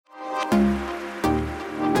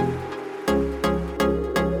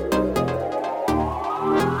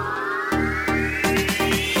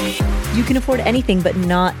can afford anything, but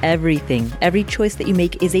not everything. Every choice that you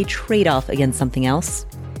make is a trade-off against something else.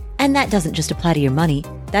 And that doesn't just apply to your money.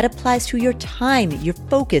 That applies to your time, your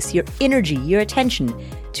focus, your energy, your attention,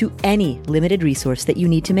 to any limited resource that you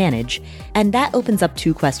need to manage. And that opens up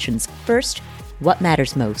two questions. First, what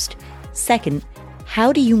matters most? Second,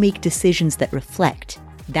 how do you make decisions that reflect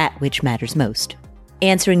that which matters most?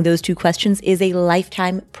 Answering those two questions is a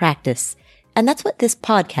lifetime practice. And that's what this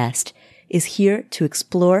podcast is here to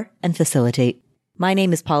explore and facilitate. My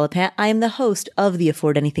name is Paula Pant. I am the host of the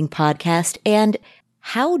Afford Anything podcast. And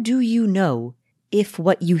how do you know if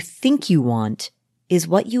what you think you want is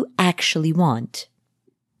what you actually want?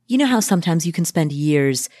 You know how sometimes you can spend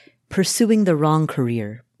years pursuing the wrong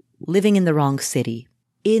career, living in the wrong city,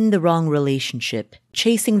 in the wrong relationship,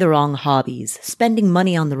 chasing the wrong hobbies, spending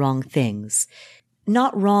money on the wrong things.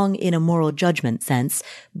 Not wrong in a moral judgment sense,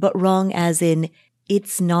 but wrong as in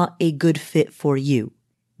it's not a good fit for you.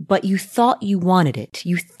 But you thought you wanted it.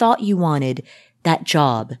 You thought you wanted that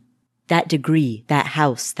job, that degree, that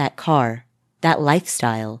house, that car, that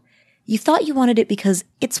lifestyle. You thought you wanted it because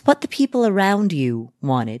it's what the people around you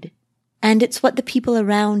wanted. And it's what the people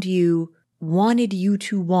around you wanted you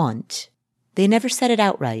to want. They never said it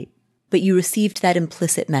outright, but you received that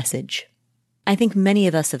implicit message. I think many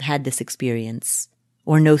of us have had this experience,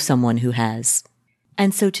 or know someone who has.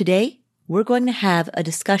 And so today, we're going to have a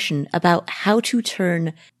discussion about how to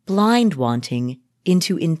turn blind wanting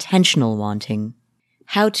into intentional wanting,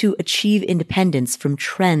 how to achieve independence from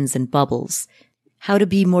trends and bubbles, how to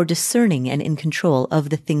be more discerning and in control of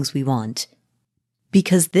the things we want.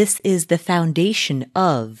 Because this is the foundation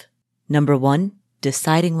of, number one,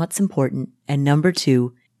 deciding what's important, and number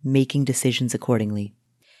two, making decisions accordingly.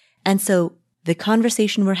 And so the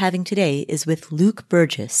conversation we're having today is with Luke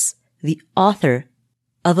Burgis, the author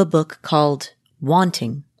of a book called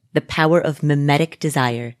Wanting, The Power of Mimetic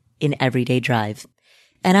Desire in Everyday Drive.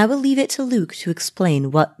 And I will leave it to Luke to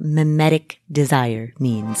explain what mimetic desire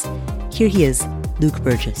means. Here he is, Luke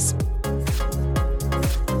Burgis.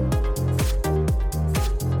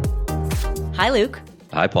 Hi, Luke.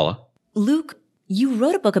 Hi, Paula. Luke, you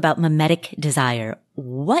wrote a book about mimetic desire.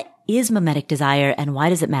 What is mimetic desire and why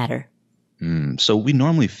does it matter? So we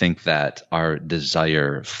normally think that our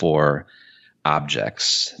desire for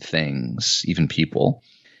objects, things, even people,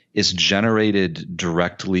 is generated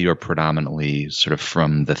directly or predominantly sort of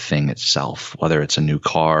from the thing itself, whether it's a new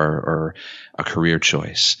car or a career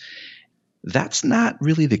choice. That's not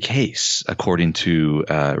really the case, according to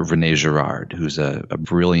René Girard, who's a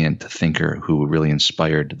brilliant thinker who really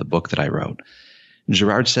inspired the book that I wrote.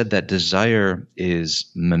 Girard said that desire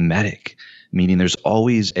is mimetic, meaning there's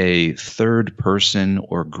always a third person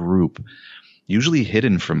or group, usually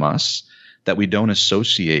hidden from us, that we don't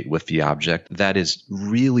associate with the object that is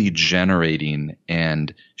really generating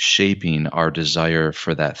and shaping our desire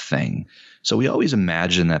for that thing. So we always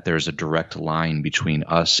imagine that there's a direct line between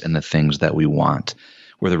us and the things that we want,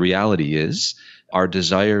 where the reality is our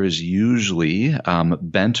desire is usually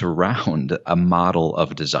bent around a model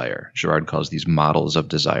of desire. Girard calls these models of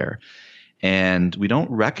desire. And we don't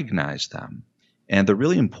recognize them. And they're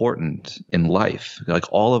really important in life.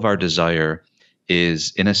 Like all of our desire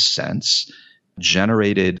is, in a sense,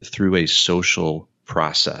 generated through a social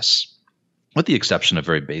process, with the exception of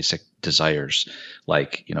very basic desires.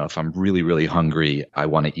 Like, if I'm really, really hungry, I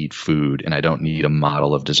want to eat food, and I don't need a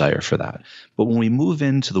model of desire for that. But when we move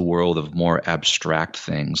into the world of more abstract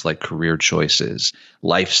things like career choices,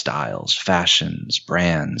 lifestyles, fashions,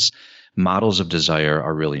 brands, models of desire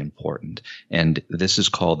are really important. And this is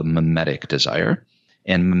called mimetic desire.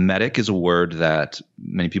 And mimetic is a word that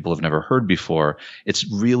many people have never heard before.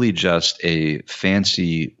 It's really just a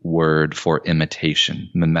fancy word for imitation.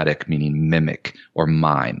 Mimetic meaning mimic or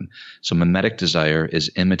mime. So mimetic desire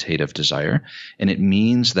is imitative desire. And it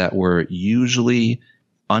means that we're usually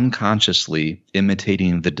unconsciously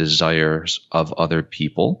imitating the desires of other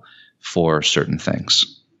people for certain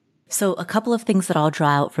things. So a couple of things that I'll draw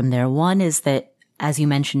out from there. One is that, as you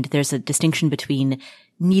mentioned, there's a distinction between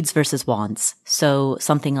needs versus wants. So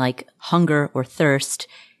something like hunger or thirst,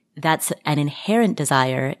 that's an inherent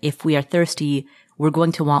desire. If we are thirsty, we're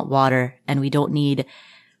going to want water, and we don't need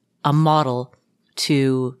a model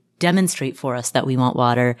to demonstrate for us that we want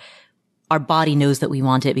water. Our body knows that we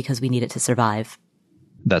want it because we need it to survive.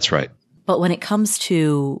 That's right. But when it comes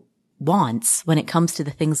to wants, when it comes to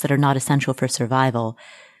the things that are not essential for survival,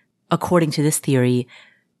 according to this theory,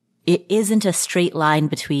 it isn't a straight line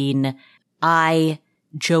between I,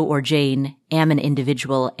 Joe or Jane, am an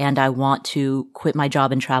individual and I want to quit my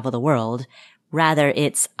job and travel the world. Rather,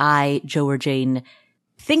 it's I, Joe or Jane,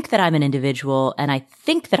 think that I'm an individual and I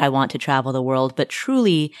think that I want to travel the world, but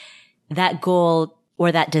truly that goal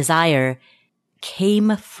or that desire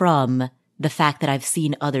came from the fact that I've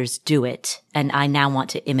seen others do it, and I now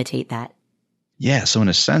want to imitate that. Yeah. So in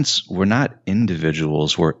a sense, we're not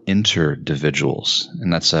individuals, we're interdividuals.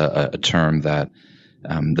 And that's a term that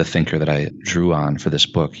the thinker that I drew on for this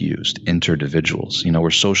book used, interdividuals. We're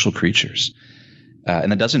social creatures.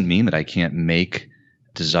 And that doesn't mean that I can't make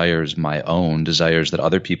desires my own, desires that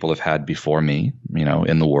other people have had before me,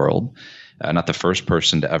 in the world. Not the first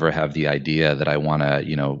person to ever have the idea that I want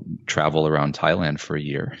to, travel around Thailand for a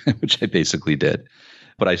year, which I basically did.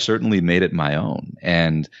 But I certainly made it my own.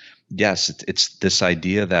 And yes, it's this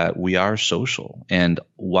idea that we are social. And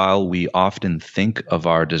while we often think of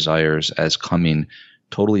our desires as coming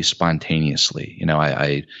totally spontaneously,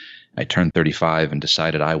 I turned 35 and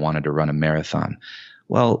decided I wanted to run a marathon.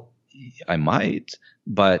 Well, I might,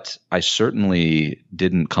 but I certainly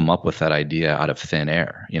didn't come up with that idea out of thin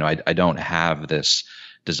air. I don't have this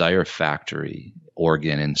desire factory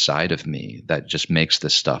organ inside of me that just makes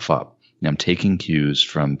this stuff up. I'm taking cues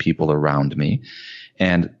from people around me.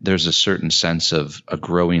 And there's a certain sense of a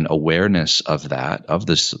growing awareness of that, of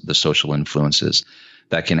the social influences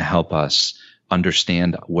that can help us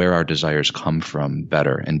understand where our desires come from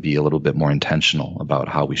better and be a little bit more intentional about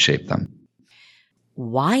how we shape them.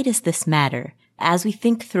 Why does this matter? As we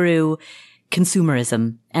think through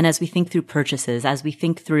consumerism and as we think through purchases, as we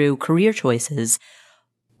think through career choices,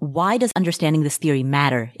 why does understanding this theory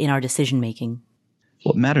matter in our decision making?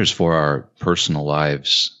 Well, it matters for our personal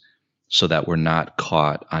lives so that we're not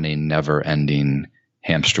caught on a never-ending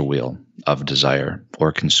hamster wheel of desire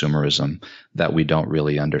or consumerism that we don't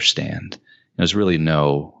really understand. There's really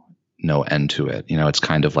no end to it. It's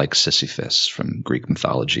kind of like Sisyphus from Greek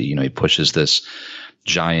mythology. He pushes this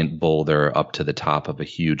giant boulder up to the top of a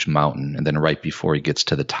huge mountain, and then right before he gets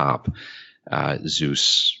to the top,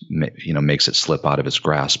 Zeus, makes it slip out of his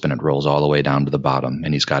grasp, and it rolls all the way down to the bottom,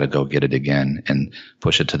 and he's got to go get it again and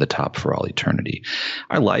push it to the top for all eternity.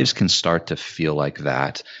 Our lives can start to feel like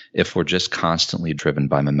that if we're just constantly driven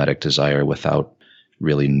by mimetic desire without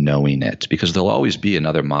really knowing it, because there'll always be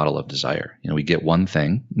another model of desire. We get one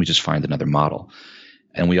thing, we just find another model,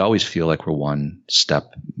 and we always feel like we're one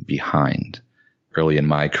step behind. Early in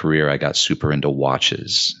my career, I got super into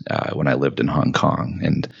watches when I lived in Hong Kong,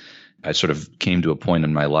 and I sort of came to a point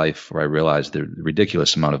in my life where I realized the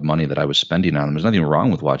ridiculous amount of money that I was spending on them. There's nothing wrong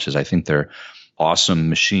with watches. I think they're awesome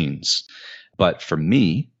machines. But for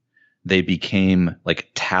me, they became like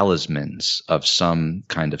talismans of some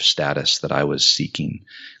kind of status that I was seeking,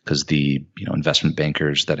 because the investment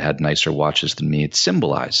bankers that had nicer watches than me, it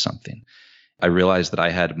symbolized something. I realized that I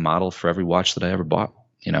had a model for every watch that I ever bought,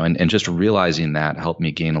 and just realizing that helped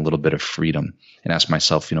me gain a little bit of freedom and ask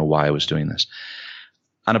myself, why I was doing this.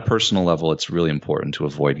 On a personal level, it's really important to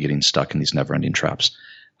avoid getting stuck in these never-ending traps.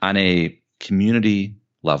 On a community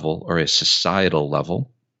level or a societal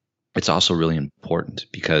level, it's also really important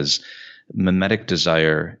because mimetic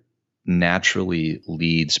desire naturally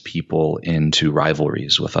leads people into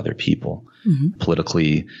rivalries with other people,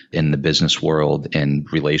 politically, in the business world, in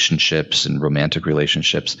relationships and romantic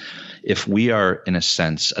relationships. If we are, in a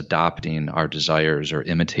sense, adopting our desires or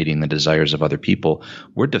imitating the desires of other people,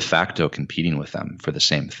 we're de facto competing with them for the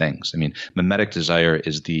same things. I mean, mimetic desire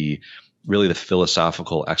is really the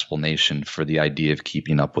philosophical explanation for the idea of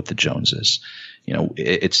keeping up with the Joneses.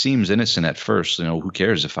 It seems innocent at first. Who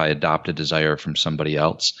cares if I adopt a desire from somebody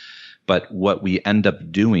else? But what we end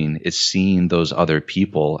up doing is seeing those other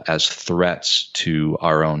people as threats to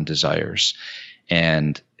our own desires.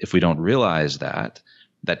 And if we don't realize that,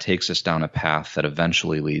 that takes us down a path that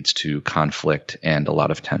eventually leads to conflict and a lot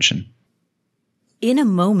of tension. In a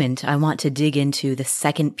moment, I want to dig into the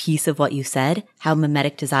second piece of what you said, how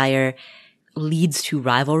mimetic desire leads to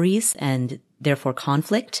rivalries and therefore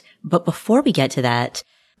conflict. But before we get to that,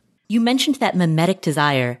 you mentioned that mimetic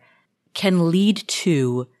desire can lead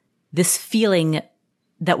to this feeling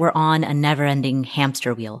that we're on a never-ending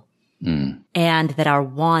hamster wheel. And that our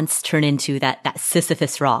wants turn into that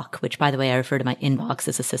Sisyphus rock, which, by the way, I refer to my inbox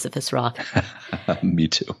as a Sisyphus rock. Me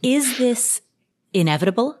too. Is this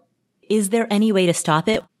inevitable? Is there any way to stop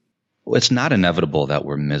it? Well, it's not inevitable that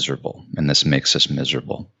we're miserable, and this makes us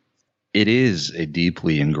miserable. It is a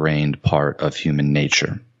deeply ingrained part of human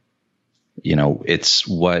nature. It's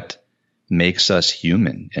what makes us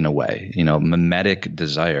human in a way. Mimetic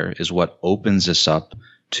desire is what opens us up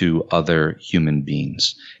to other human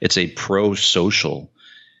beings. It's a pro-social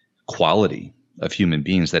quality of human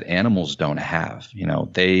beings that animals don't have.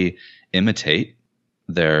 They imitate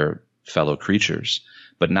their fellow creatures,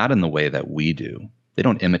 but not in the way that we do. They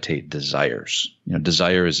don't imitate desires.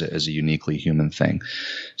 Desire is a uniquely human thing.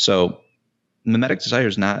 So mimetic desire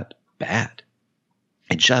is not bad.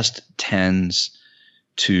 It just tends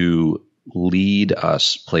to lead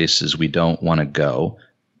us places we don't want to go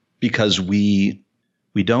because we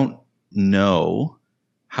don't know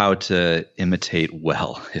how to imitate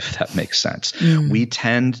well, if that makes sense. We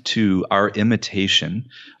tend to, our imitation,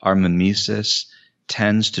 our mimesis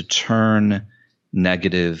tends to turn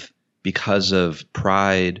negative because of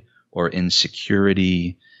pride or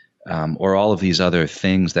insecurity, or all of these other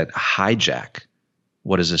things that hijack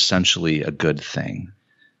what is essentially a good thing.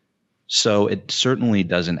 So it certainly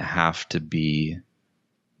doesn't have to be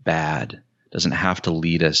bad, doesn't have to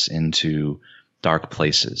lead us into dark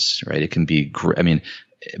places, right? It can be,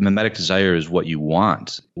 mimetic desire is what you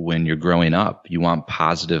want when you're growing up. You want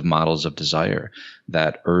positive models of desire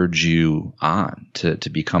that urge you on to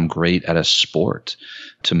become great at a sport,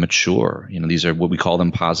 to mature. These are what we call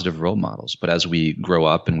them positive role models. But as we grow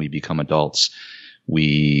up and we become adults,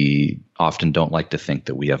 we often don't like to think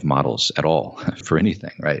that we have models at all for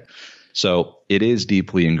anything, right? So it is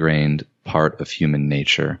deeply ingrained part of human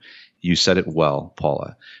nature. You said it well,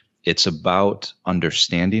 Paula. It's about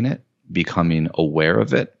understanding it, becoming aware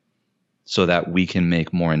of it, so that we can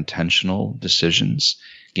make more intentional decisions,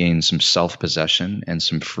 gain some self-possession and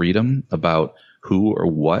some freedom about who or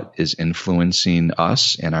what is influencing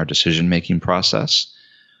us in our decision-making process,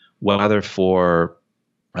 whether for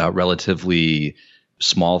relatively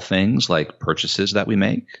small things like purchases that we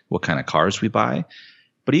make, what kind of cars we buy,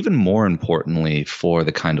 but even more importantly, for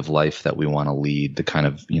the kind of life that we want to lead, the kind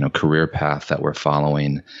of, career path that we're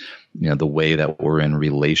following, the way that we're in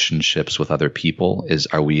relationships with other people.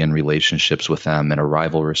 Are we in relationships with them in a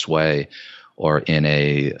rivalrous way or in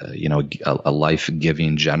a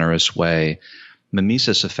life-giving, generous way?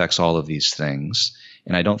 Mimesis affects all of these things.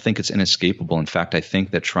 And I don't think it's inescapable. In fact, I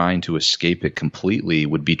think that trying to escape it completely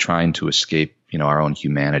would be trying to escape, our own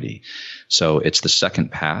humanity. So it's the second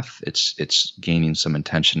path. It's gaining some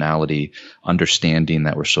intentionality, understanding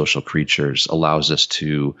that we're social creatures allows us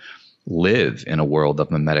to live in a world of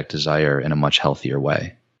mimetic desire in a much healthier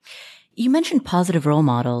way. You mentioned positive role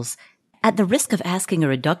models. At the risk of asking a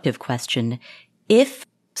reductive question, if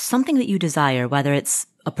something that you desire, whether it's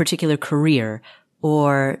a particular career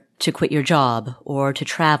or to quit your job or to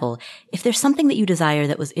travel, if there's something that you desire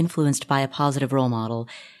that was influenced by a positive role model,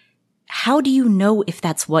 how do you know if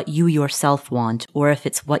that's what you yourself want or if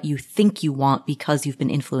it's what you think you want because you've been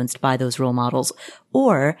influenced by those role models?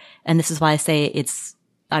 Or, and this is why I say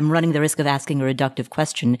I'm running the risk of asking a reductive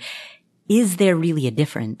question, is there really a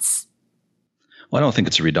difference? Well, I don't think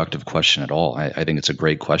it's a reductive question at all. I think it's a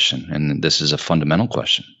great question. And this is a fundamental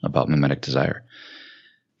question about mimetic desire.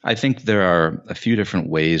 I think there are a few different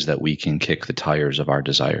ways that we can kick the tires of our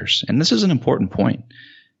desires. And this is an important point.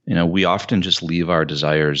 We often just leave our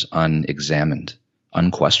desires unexamined,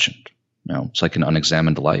 unquestioned. It's like an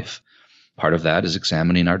unexamined life. Part of that is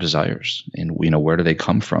examining our desires and, where do they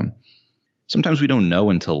come from? Sometimes we don't know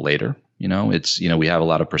until later. We have a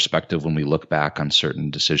lot of perspective when we look back on certain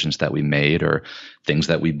decisions that we made or things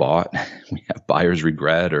that we bought. We have buyer's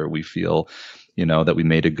regret, or we feel, that we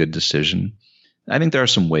made a good decision. I think there are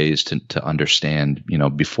some ways to understand,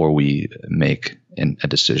 before we make a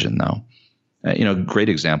decision, though. Great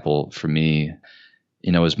example for me,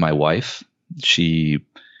 is my wife. She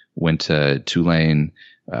went to Tulane,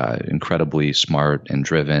 incredibly smart and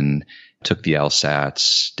driven, took the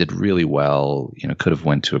LSATs, did really well, could have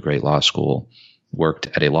went to a great law school, worked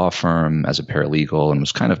at a law firm as a paralegal, and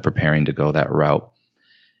was kind of preparing to go that route.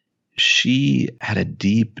 She had a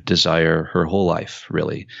deep desire her whole life,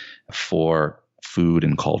 really, for food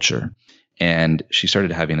and culture. And she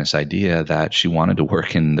started having this idea that she wanted to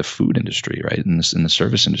work in the food industry, right, in the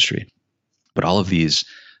service industry. But all of these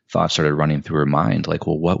thoughts started running through her mind, like,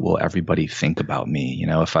 well, what will everybody think about me?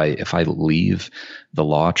 If I leave the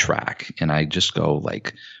law track and I just go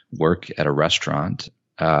work at a restaurant,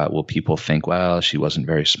 will people think, well, she wasn't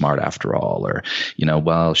very smart after all, or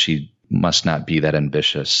well, she must not be that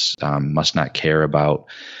ambitious, must not care about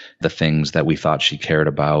the things that we thought she cared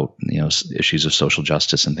about, issues of social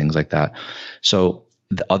justice and things like that. So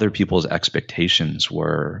the other people's expectations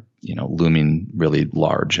were, looming really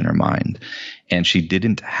large in her mind. And she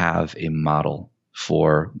didn't have a model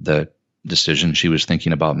for the decision she was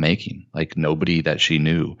thinking about making. Like, nobody that she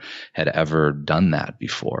knew had ever done that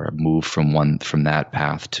before, moved from that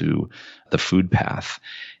path to the food path,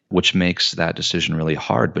 which makes that decision really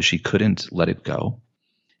hard, but she couldn't let it go.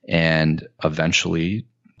 And eventually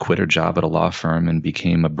quit her job at a law firm and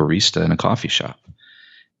became a barista in a coffee shop.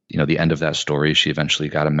 The end of that story, she eventually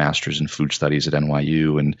got a master's in food studies at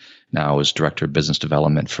NYU and now is director of business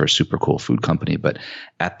development for a super cool food company. But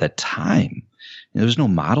at the time, There was no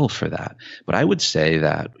model for that. But I would say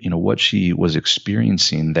that, what she was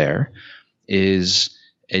experiencing there is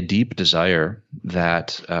a deep desire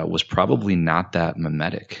that was probably not that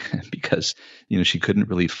mimetic because, she couldn't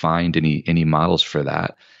really find any models for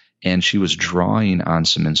that. And she was drawing on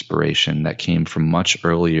some inspiration that came from much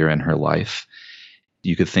earlier in her life.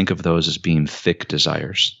 You could think of those as being thick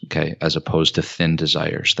desires, okay, as opposed to thin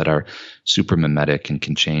desires that are super mimetic and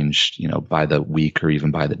can change, by the week or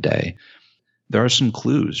even by the day. There are some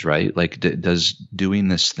clues, right? Like, does doing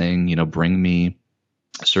this thing, bring me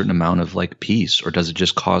a certain amount of like peace, or does it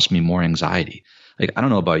just cause me more anxiety? Like, I don't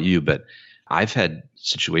know about you, but I've had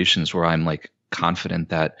situations where I'm like confident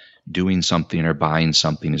that doing something or buying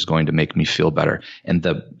something is going to make me feel better. And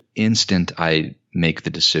the instant I make the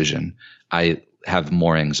decision, I have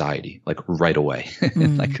more anxiety, like right away.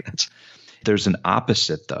 Like there's an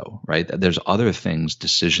opposite though, right? There's other things,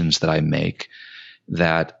 decisions that I make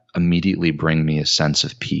that immediately bring me a sense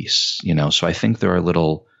of peace, So I think there are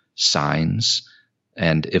little signs,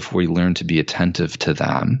 and if we learn to be attentive to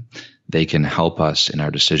them, they can help us in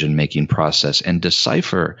our decision-making process and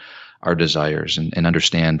decipher our desires and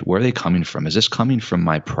understand where are they coming from. Is this coming from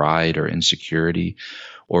my pride or insecurity,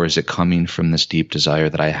 or is it coming from this deep desire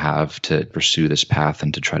that I have to pursue this path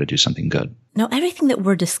and to try to do something good? Now, everything that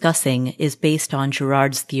we're discussing is based on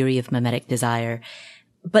Girard's theory of mimetic desire,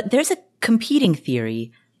 but there's a competing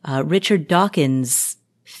theory, Richard Dawkins'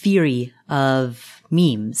 theory of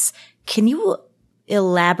memes. Can you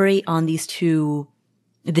elaborate on the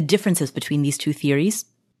differences between these two theories?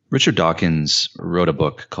 Richard Dawkins wrote a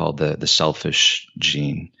book called The Selfish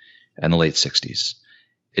Gene in the late 60s.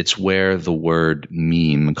 It's where the word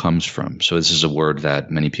meme comes from. So this is a word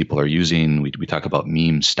that many people are using. We talk about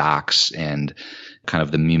meme stocks and kind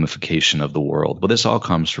of the memification of the world. But this all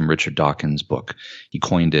comes from Richard Dawkins' book. He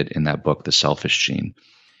coined it in that book, The Selfish Gene.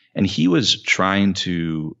 And he was trying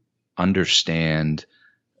to understand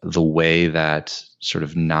the way that sort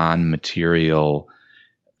of non-material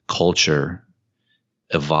culture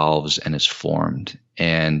evolves and is formed.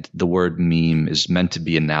 And the word meme is meant to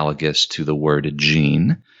be analogous to the word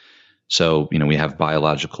gene. So, we have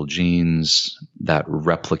biological genes that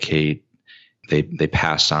replicate, they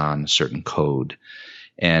pass on certain code.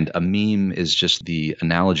 And a meme is just the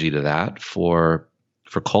analogy to that for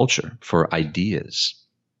culture, for ideas.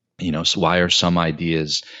 So why are some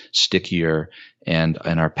ideas stickier and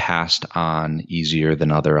are passed on easier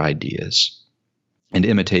than other ideas? And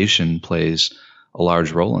imitation plays a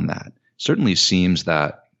large role in that. Certainly seems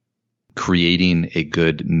that creating a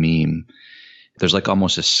good meme, there's like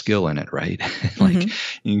almost a skill in it, right? Like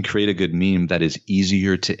you can create a good meme that is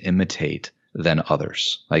easier to imitate than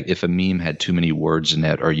others. Like if a meme had too many words in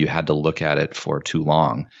it, or you had to look at it for too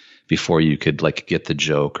long before you could like get the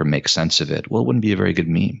joke or make sense of it, well, it wouldn't be a very good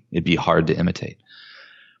meme. It'd be hard to imitate.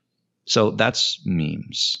 So that's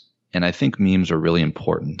memes. And I think memes are really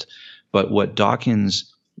important. But what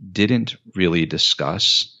Dawkins didn't really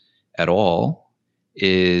discuss at all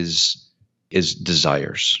is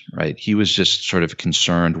desires, right? He was just sort of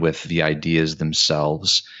concerned with the ideas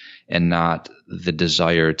themselves and not the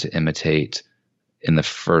desire to imitate in the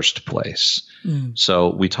first place.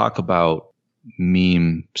 So we talk about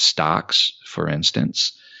meme stocks, for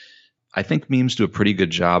instance. I think memes do a pretty good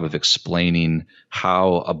job of explaining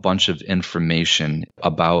how a bunch of information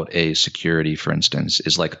about a security, for instance,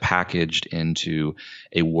 is like packaged into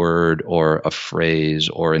a word or a phrase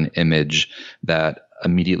or an image that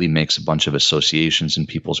immediately makes a bunch of associations in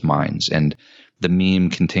people's minds. And the meme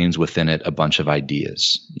contains within it a bunch of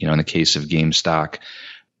ideas. In the case of GameStop,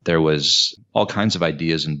 there was all kinds of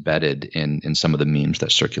ideas embedded in some of the memes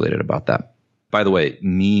that circulated about that. By the way,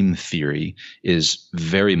 meme theory is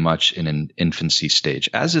very much in an infancy stage,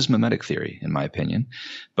 as is mimetic theory, in my opinion.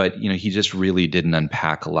 But, he just really didn't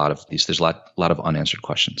unpack a lot of these. There's a lot of unanswered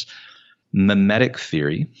questions. Mimetic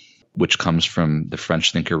theory, which comes from the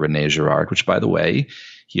French thinker René Girard, which, by the way,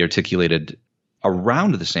 he articulated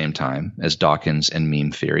around the same time as Dawkins and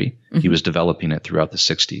meme theory. He was developing it throughout the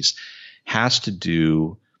 60s, has to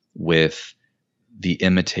do with the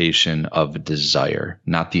imitation of desire,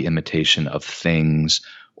 not the imitation of things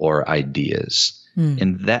or ideas.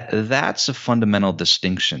 And that's a fundamental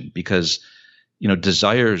distinction because,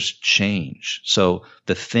 desires change. So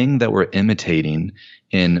the thing that we're imitating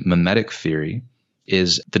in mimetic theory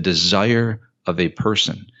is the desire of a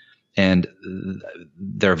person, and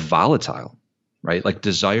they're volatile, right? Like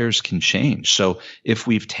desires can change. So if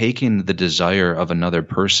we've taken the desire of another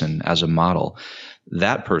person as a model,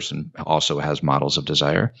 that person also has models of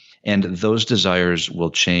desire, and those desires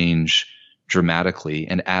will change dramatically.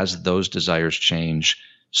 And as those desires change,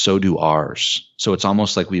 so do ours. So it's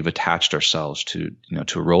almost like we've attached ourselves to,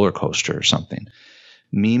 to a roller coaster or something.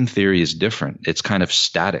 Meme theory is different. It's kind of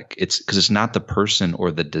static. It's because it's not the person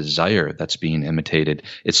or the desire that's being imitated.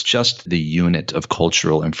 It's just the unit of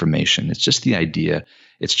cultural information. It's just the idea.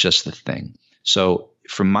 It's just the thing. So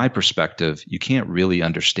from my perspective, you can't really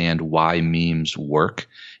understand why memes work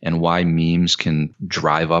and why memes can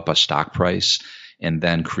drive up a stock price and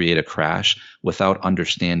then create a crash without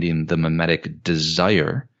understanding the mimetic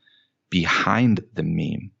desire behind the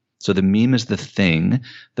meme. So the meme is the thing.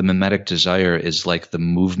 The mimetic desire is like the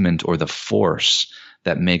movement or the force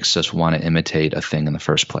that makes us want to imitate a thing in the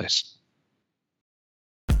first place.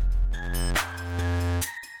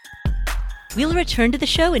 We'll return to the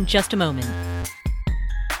show in just a moment.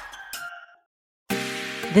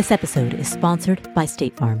 This episode is sponsored by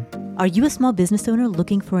State Farm. Are you a small business owner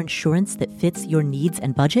looking for insurance that fits your needs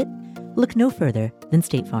and budget? Look no further than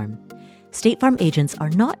State Farm. State Farm agents are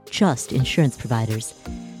not just insurance providers.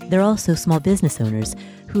 They're also small business owners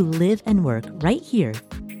who live and work right here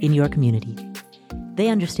in your community. They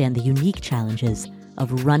understand the unique challenges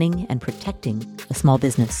of running and protecting a small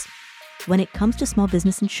business. When it comes to small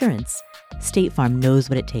business insurance, State Farm knows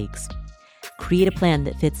what it takes. Create a plan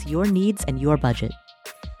that fits your needs and your budget.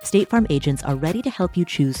 State Farm agents are ready to help you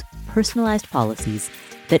choose personalized policies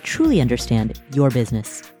that truly understand your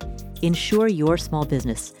business. Insure your small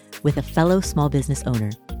business with a fellow small business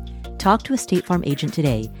owner. Talk to a State Farm agent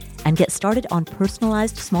today and get started on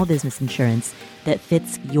personalized small business insurance that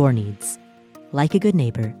fits your needs. Like a good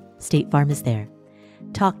neighbor, State Farm is there.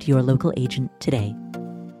 Talk to your local agent today.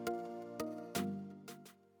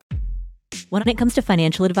 When it comes to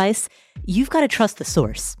financial advice, you've got to trust the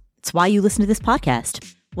source. It's why you listen to this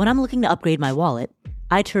podcast. When I'm looking to upgrade my wallet,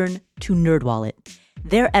 I turn to NerdWallet.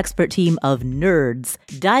 Their expert team of nerds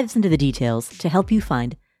dives into the details to help you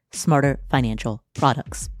find smarter financial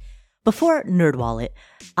products. Before NerdWallet,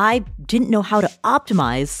 I didn't know how to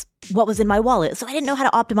optimize what was in my wallet, so I didn't know how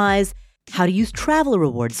to optimize how to use travel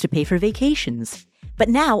rewards to pay for vacations. But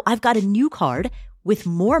now I've got a new card with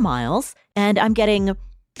more miles, and I'm getting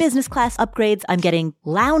business class upgrades, I'm getting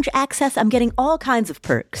lounge access, I'm getting all kinds of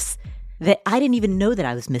perks that I didn't even know that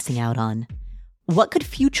I was missing out on. What could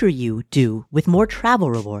future you do with more travel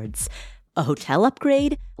rewards? A hotel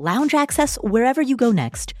upgrade? Lounge access? Wherever you go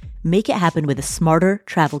next, make it happen with a smarter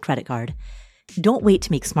travel credit card. Don't wait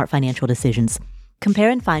to make smart financial decisions.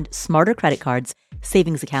 Compare and find smarter credit cards,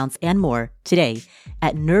 savings accounts, and more today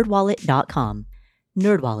at nerdwallet.com.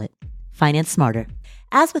 NerdWallet. Finance smarter.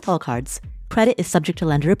 As with all cards, credit is subject to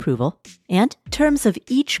lender approval, and terms of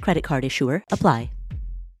each credit card issuer apply.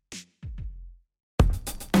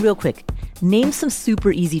 Real quick, name some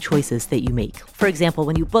super easy choices that you make. For example,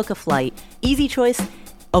 when you book a flight, easy choice,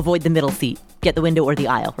 avoid the middle seat. Get the window or the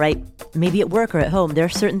aisle, right? Maybe at work or at home, there are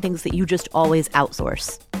certain things that you just always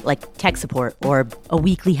outsource, like tech support or a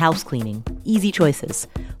weekly house cleaning. Easy choices.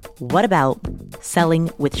 What about selling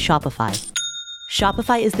with Shopify?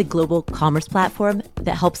 Shopify is the global commerce platform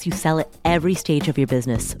that helps you sell at every stage of your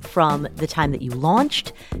business, from the time that you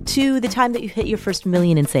launched to the time that you hit your first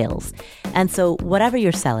million in sales. And so whatever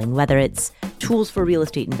you're selling, whether it's tools for real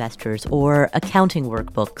estate investors or accounting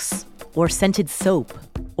workbooks or scented soap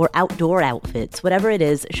or outdoor outfits, whatever it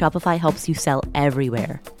is, Shopify helps you sell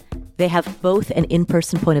everywhere. They have both an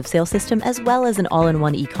in-person point of sale system as well as an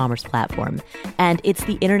all-in-one e-commerce platform. And it's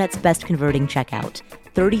the internet's best converting checkout,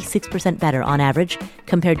 36% better on average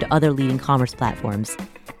compared to other leading commerce platforms.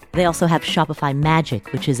 They also have Shopify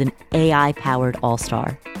Magic, which is an AI-powered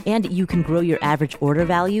all-star. And you can grow your average order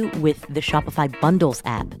value with the Shopify Bundles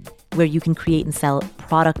app, where you can create and sell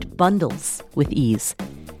product bundles with ease.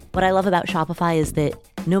 What I love about Shopify is that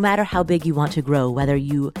no matter how big you want to grow, whether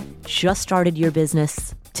you just started your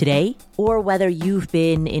business today or whether you've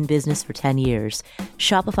been in business for 10 years,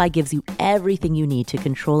 Shopify gives you everything you need to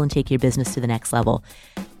control and take your business to the next level.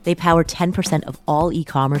 They power 10% of all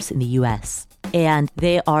e-commerce in the US, and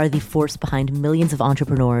they are the force behind millions of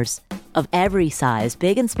entrepreneurs of every size,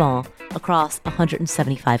 big and small, across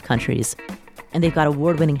 175 countries. And they've got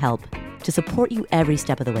award-winning help to support you every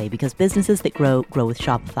step of the way, because businesses that grow with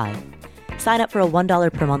Shopify. Sign up for a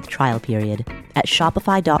 $1 per month trial period at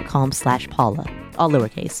shopify.com/Paula, all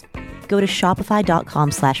lowercase. Go to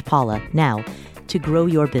shopify.com/Paula now to grow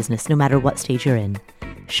your business no matter what stage you're in.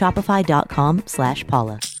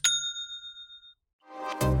 Shopify.com/Paula.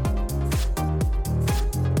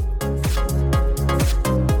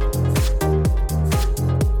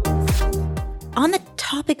 On the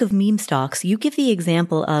topic of meme stocks, you give the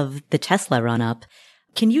example of the Tesla run-up.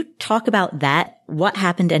 Can you talk about that, what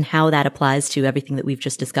happened and how that applies to everything that we've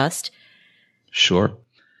just discussed? Sure.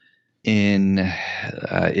 In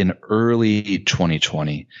early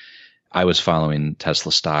 2020, I was following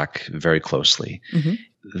Tesla stock very closely. Mm-hmm.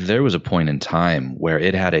 There was a point in time where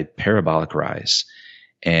it had a parabolic rise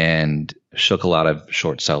and shook a lot of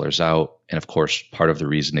short sellers out. And of course, part of the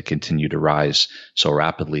reason it continued to rise so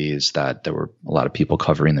rapidly is that there were a lot of people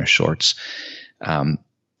covering their shorts. But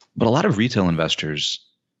a lot of retail investors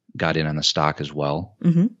got in on the stock as well,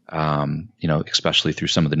 especially through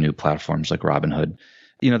some of the new platforms like Robinhood.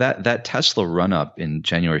 That Tesla run up in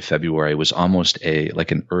January, February was almost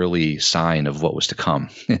an early sign of what was to come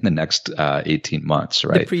in the next 18 months,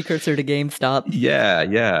 right? The precursor to GameStop. Yeah.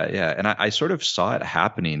 And I sort of saw it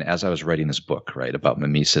happening as I was writing this book, right, about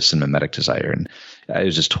mimesis and mimetic desire. And I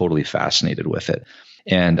was just totally fascinated with it.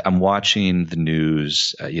 And I'm watching the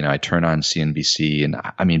news, I turn on CNBC, and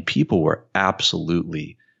I mean, people were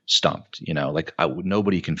absolutely stumped,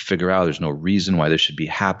 nobody can figure out, there's no reason why this should be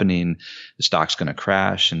happening. The stock's going to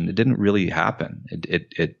crash. And it didn't really happen.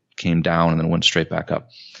 It came down and then went straight back up.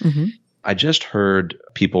 Mm-hmm. I just heard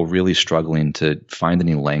people really struggling to find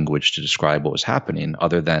any language to describe what was happening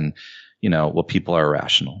other than, well, people are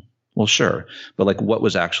irrational. Well, sure. But what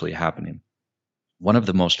was actually happening? One of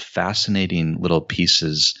the most fascinating little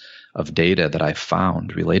pieces of data that I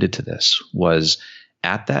found related to this was,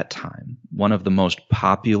 at that time, one of the most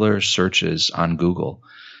popular searches on Google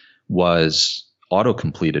was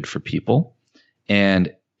auto-completed for people.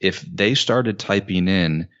 And if they started typing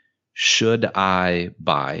in, should I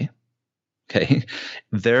buy? Okay.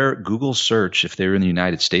 Their Google search, if they were in the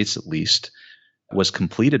United States at least, was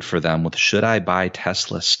completed for them with, should I buy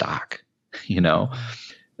Tesla stock?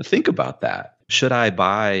 Think about that. Should I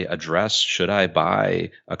buy a dress? Should I buy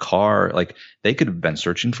a car? They could have been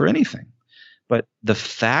searching for anything. But the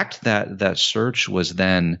fact that that search was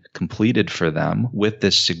then completed for them with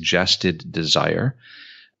this suggested desire,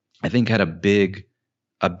 I think had a big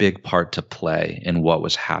part to play in what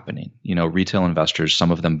was happening. Retail investors,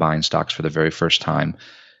 some of them buying stocks for the very first time,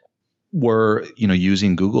 were,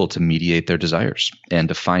 using Google to mediate their desires and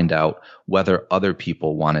to find out whether other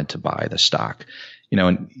people wanted to buy the stock.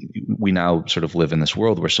 And we now sort of live in this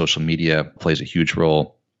world where social media plays a huge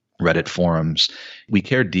role. Reddit forums, we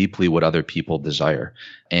care deeply what other people desire,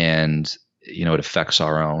 and it affects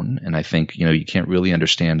our own. And I think you can't really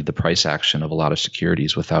understand the price action of a lot of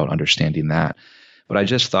securities without understanding that. But I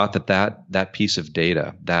just thought that piece of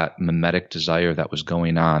data, that mimetic desire that was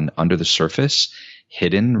going on under the surface,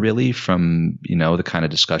 hidden really from the kind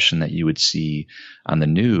of discussion that you would see on the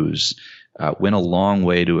news, went a long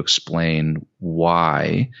way to explain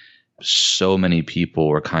why so many people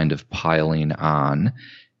were kind of piling on.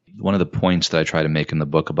 One of the points that I try to make in the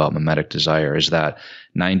book about mimetic desire is that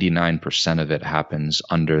 99% of it happens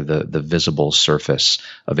under the visible surface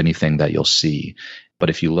of anything that you'll see. But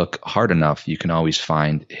if you look hard enough, you can always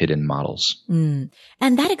find hidden models. And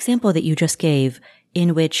that example that you just gave,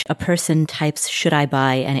 in which a person types, should I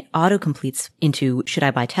buy, and it auto-completes into, should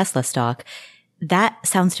I buy Tesla stock, that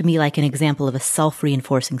sounds to me like an example of a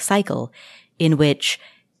self-reinforcing cycle in which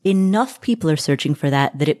enough people are searching for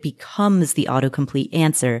that it becomes the autocomplete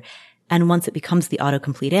answer. And once it becomes the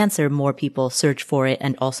autocomplete answer, more people search for it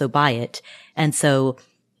and also buy it. And so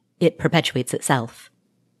it perpetuates itself.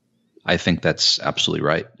 I think that's absolutely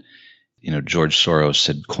right. George Soros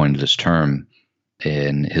had coined this term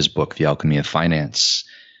in his book, The Alchemy of Finance.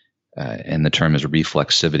 And the term is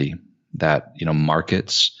reflexivity, that,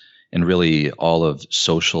 markets and really all of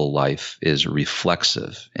social life is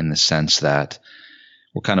reflexive in the sense that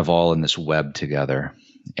we're kind of all in this web together,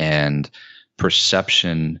 and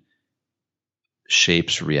perception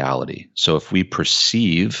shapes reality. So if we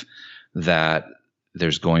perceive that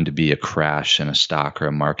there's going to be a crash in a stock or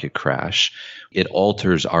a market crash, it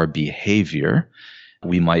alters our behavior.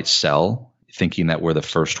 We might sell thinking that we're the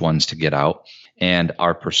first ones to get out, and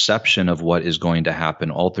our perception of what is going to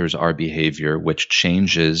happen alters our behavior, which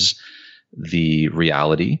changes the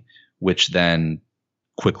reality, which then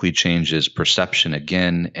quickly changes perception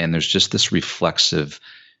again. And there's just this reflexive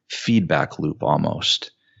feedback loop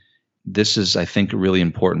almost. This is, I think, a really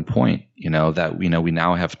important point, that we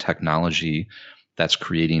now have technology that's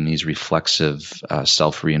creating these reflexive,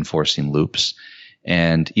 self-reinforcing loops.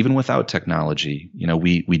 And even without technology,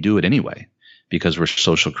 we do it anyway because we're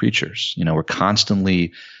social creatures. We're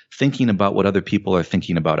constantly thinking about what other people are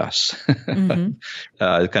thinking about us.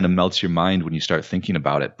 Mm-hmm. It kind of melts your mind when you start thinking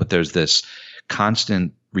about it. But there's this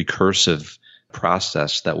constant recursive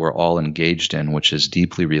process that we're all engaged in, which is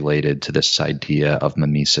deeply related to this idea of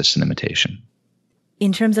mimesis and imitation.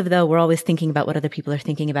 In terms of, though, we're always thinking about what other people are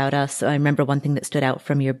thinking about us. So I remember one thing that stood out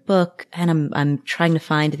from your book, and I'm trying to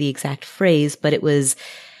find the exact phrase, but it was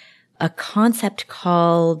a concept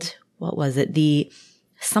called, what was it? The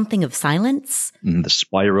something of silence? The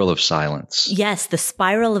spiral of silence. Yes, the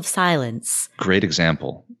spiral of silence. Great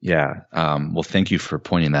example. Yeah. Well, thank you for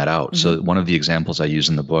pointing that out. Mm-hmm. So one of the examples I use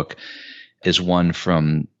in the book is one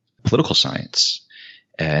from political science.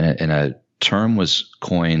 And a term was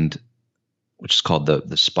coined, which is called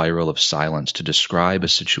the spiral of silence, to describe a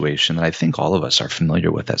situation that I think all of us are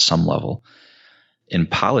familiar with at some level. In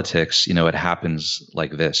politics, it happens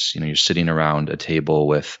like this. You're sitting around a table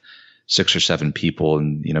with 6 or 7 people,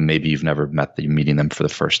 and maybe you've never met them, you're meeting them for the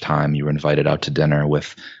first time. You were invited out to dinner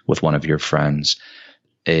with one of your friends.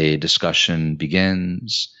 A discussion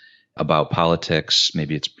begins about politics.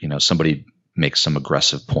 Maybe it's somebody makes some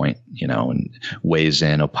aggressive point, and weighs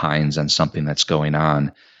in, opines on something that's going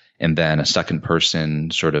on. And then a second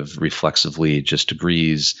person sort of reflexively just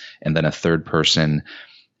agrees, and then a third person.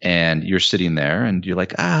 And you're sitting there and you're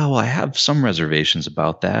like, well, I have some reservations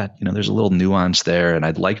about that. There's a little nuance there, and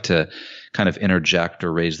I'd like to kind of interject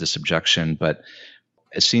or raise this objection, but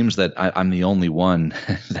it seems that I'm the only one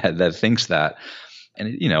that thinks that.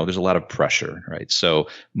 And, there's a lot of pressure, right? So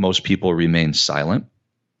most people remain silent,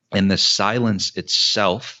 and the silence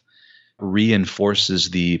itself reinforces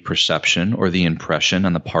the perception or the impression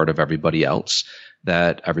on the part of everybody else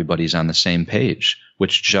that everybody's on the same page,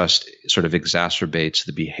 which just sort of exacerbates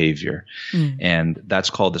the behavior. And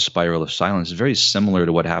that's called the spiral of silence. It's very similar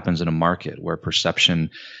to what happens in a market where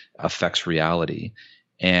perception affects reality.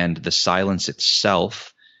 And the silence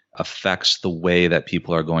itself affects the way that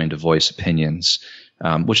people are going to voice opinions,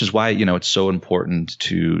 which is why, it's so important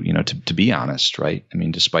to be honest, right? I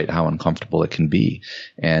mean, despite how uncomfortable it can be.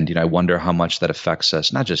 And, I wonder how much that affects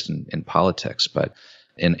us, not just in politics, but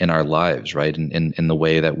in our lives, right? In the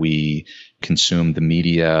way that we consume the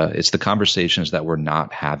media. It's the conversations that we're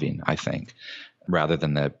not having, I think, rather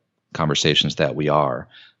than the conversations that we are,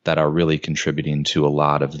 that are really contributing to a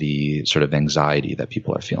lot of the sort of anxiety that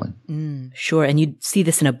people are feeling. Sure. And you see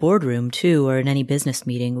this in a boardroom too, or in any business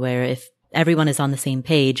meeting, where if everyone is on the same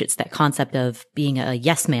page, it's that concept of being a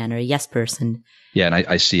yes man or a yes person. Yeah. And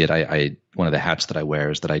I see it. I one of the hats that I wear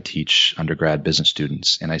is that I teach undergrad business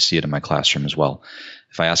students, and I see it in my classroom as well.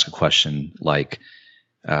 If I ask a question like,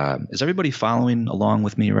 is everybody following along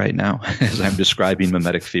with me right now as I'm describing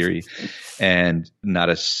mimetic theory? And not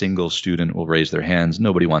a single student will raise their hands.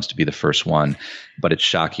 Nobody wants to be the first one, but it's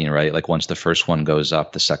shocking, right? Like once the first one goes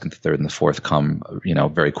up, the second, the third, and the fourth come,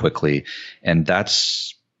 very quickly. And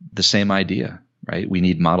that's the same idea, right? We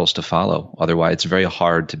need models to follow. Otherwise, it's very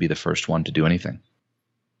hard to be the first one to do anything.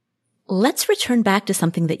 Let's return back to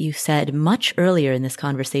something that you said much earlier in this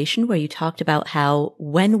conversation, where you talked about how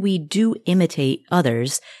when we do imitate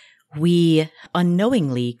others, we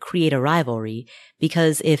unknowingly create a rivalry,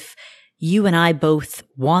 because if you and I both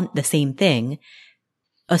want the same thing,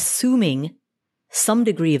 assuming some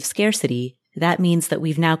degree of scarcity, that means that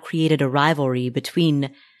we've now created a rivalry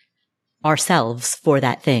between ourselves for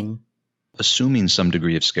that thing. Assuming some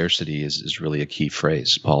degree of scarcity is really a key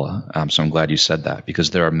phrase, Paula. So I'm glad you said that, because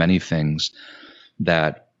there are many things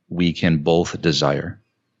that we can both desire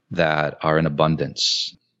that are in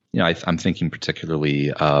abundance. I'm thinking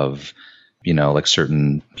particularly of, like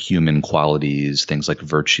certain human qualities, things like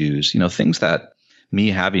virtues, things that me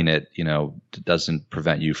having it, doesn't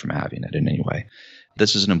prevent you from having it in any way.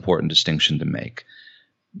 This is an important distinction to make.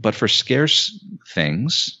 But for scarce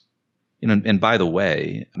things, and by the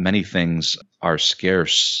way, many things are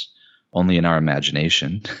scarce only in our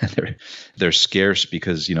imagination. They're scarce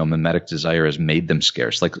because, mimetic desire has made them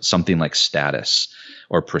scarce. Like something like status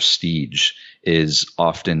or prestige is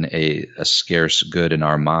often a scarce good in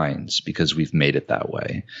our minds because we've made it that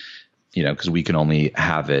way. Because we can only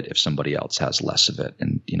have it if somebody else has less of it.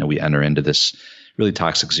 And, we enter into this really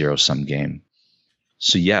toxic zero-sum game.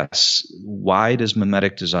 So yes, why does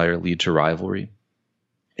mimetic desire lead to rivalry?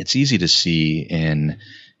 It's easy to see in,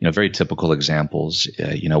 very typical examples,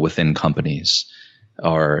 within companies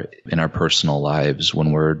or in our personal lives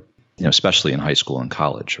when we're, especially in high school and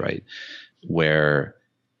college, right? Where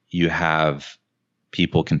you have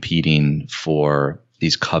people competing for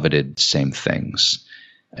these coveted same things.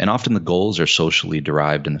 And often the goals are socially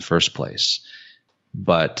derived in the first place.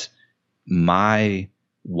 But my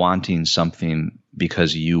wanting something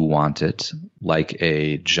because you want it, like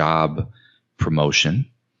a job promotion,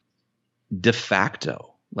 de facto,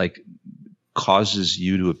 causes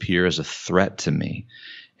you to appear as a threat to me.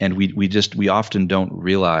 And we often don't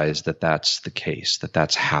realize that that's the case, that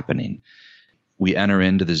that's happening. We enter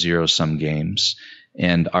into the zero-sum games,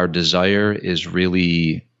 and our desire is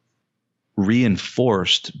really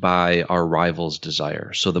reinforced by our rival's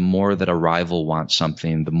desire. So the more that a rival wants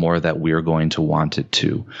something, the more that we're going to want it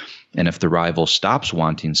too. And if the rival stops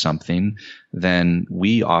wanting something, then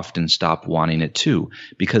we often stop wanting it too,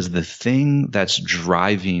 because the thing that's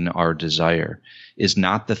driving our desire is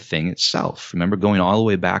not the thing itself. Remember, going all the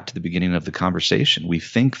way back to the beginning of the conversation, we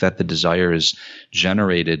think that the desire is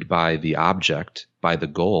generated by the object, by the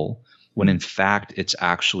goal, when in fact it's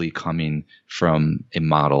actually coming from a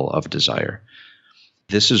model of desire.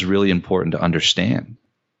 This is really important to understand.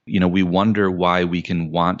 We wonder why we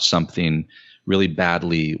can want something really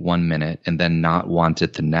badly one minute and then not want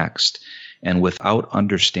it the next. And without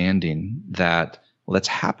understanding that, well, that's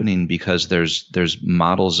happening because there's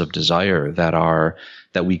models of desire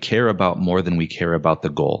that we care about more than we care about the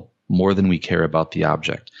goal, more than we care about the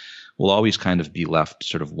object. We'll always kind of be left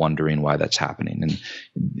sort of wondering why that's happening.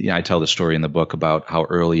 And I tell the story in the book about how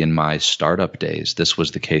early in my startup days, this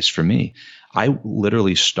was the case for me. I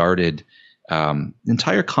literally started an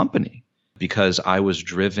entire company because I was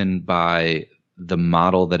driven by the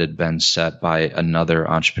model that had been set by another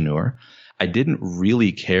entrepreneur. I didn't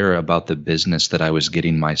really care about the business that I was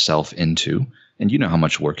getting myself into. And you know how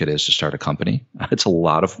much work it is to start a company. It's a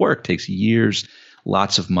lot of work. It takes years,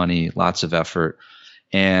 lots of money, lots of effort.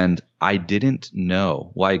 And I didn't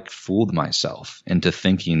know. Well, I fooled myself into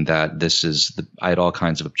thinking that I had all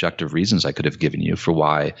kinds of objective reasons I could have given you for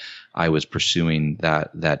why I was pursuing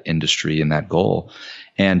that industry and that goal.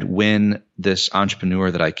 And when this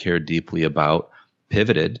entrepreneur that I cared deeply about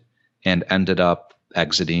pivoted and ended up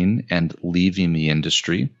exiting and leaving the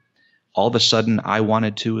industry, all of a sudden I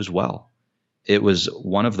wanted to as well. It was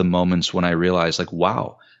one of the moments when I realized,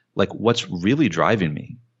 wow, what's really driving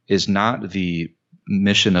me is not the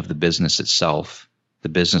mission of the business itself, the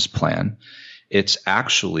business plan. It's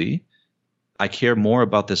actually, I care more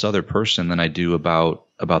about this other person than I do about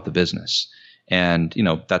the business. And,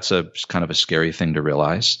 that's a kind of a scary thing to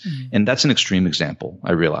realize. Mm-hmm. And that's an extreme example,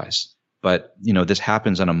 I realize. But, this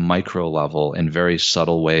happens on a micro level in very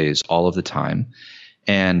subtle ways all of the time.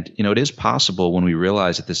 And, it is possible when we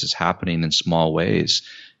realize that this is happening in small ways,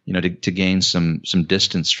 to gain some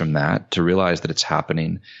distance from that, to realize that it's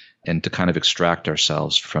happening and to kind of extract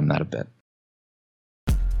ourselves from that a bit.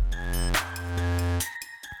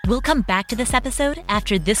 We'll come back to this episode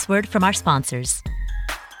after this word from our sponsors.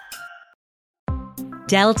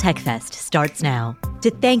 Dell Tech Fest starts now.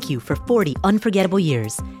 To thank you for 40 unforgettable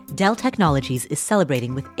years, Dell Technologies is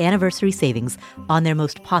celebrating with anniversary savings on their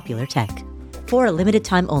most popular tech. For a limited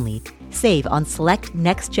time only, save on select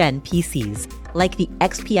next-gen PCs like the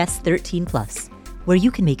XPS 13 Plus, where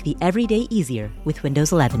you can make the everyday easier with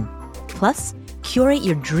Windows 11. Plus, curate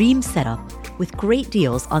your dream setup with great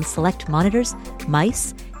deals on select monitors,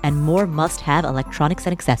 mice, and more must-have electronics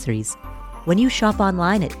and accessories. When you shop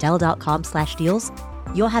online at Dell.com/deals,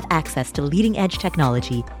 you'll have access to leading-edge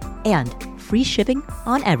technology and free shipping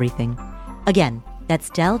on everything. Again,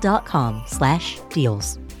 that's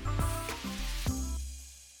Dell.com/deals.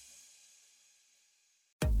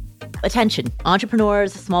 Attention,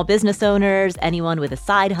 entrepreneurs, small business owners, anyone with a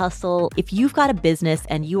side hustle. If you've got a business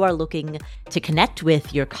and you are looking to connect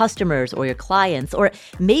with your customers or your clients, or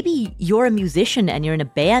maybe you're a musician and you're in a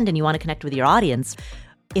band and you want to connect with your audience,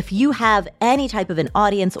 if you have any type of an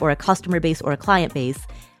audience or a customer base or a client base,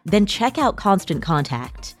 then check out Constant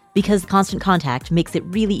Contact. Because Constant Contact makes it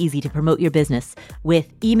really easy to promote your business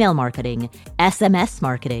with email marketing, SMS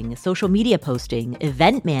marketing, social media posting,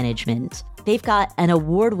 event management. They've got an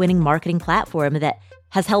award-winning marketing platform that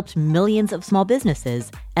has helped millions of small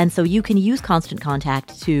businesses. And so you can use Constant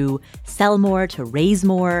Contact to sell more, to raise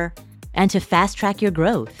more, and to fast-track your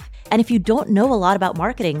growth. And if you don't know a lot about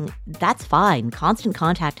marketing, that's fine. Constant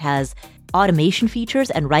Contact has automation features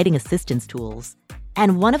and writing assistance tools.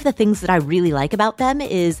 And one of the things that I really like about them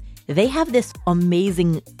is they have this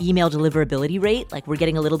amazing email deliverability rate. We're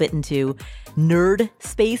getting a little bit into nerd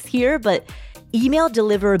space here, but email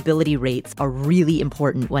deliverability rates are really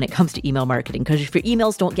important when it comes to email marketing, because if your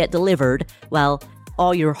emails don't get delivered, well,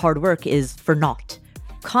 all your hard work is for naught.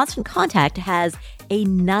 Constant Contact has a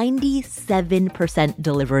 97%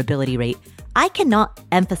 deliverability rate. I cannot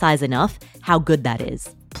emphasize enough how good that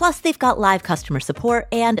is. Plus, they've got live customer support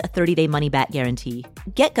and a 30-day money-back guarantee.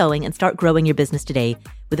 Get going and start growing your business today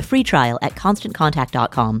with a free trial at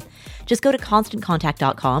ConstantContact.com. Just go to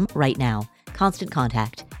ConstantContact.com right now. Constant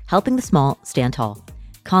Contact, helping the small stand tall.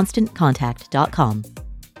 ConstantContact.com.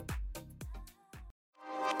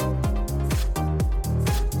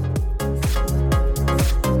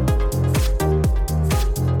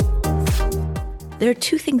 There are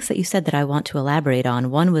two things that you said that I want to elaborate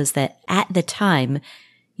on. One was that at the time,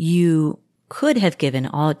 you could have given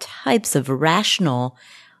all types of rational,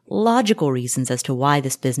 logical reasons as to why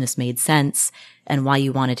this business made sense and why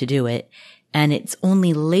you wanted to do it. And it's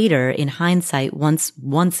only later in hindsight,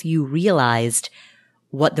 once you realized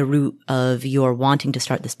what the root of your wanting to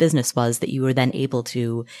start this business was, that you were then able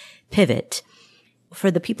to pivot.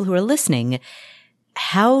 For the people who are listening,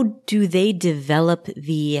 how do they develop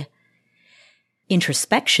the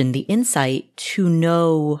introspection, the insight to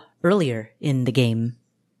know earlier in the game?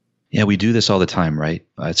 Yeah, we do this all the time, right?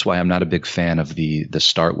 That's why I'm not a big fan of the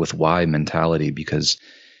start with why mentality, because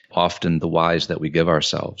often the whys that we give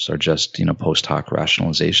ourselves are just, post hoc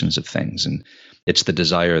rationalizations of things. And it's the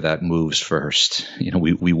desire that moves first.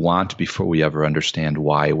 We want before we ever understand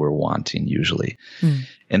why we're wanting, usually.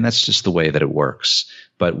 And that's just the way that it works.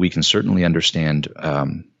 But we can certainly understand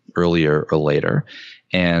earlier or later.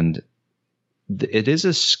 And it is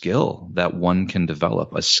a skill that one can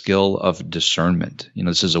develop, a skill of discernment.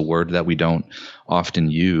 This is a word that we don't often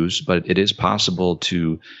use, but it is possible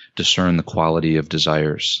to discern the quality of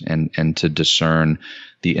desires and to discern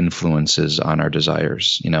the influences on our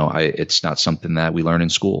desires. It's not something that we learn in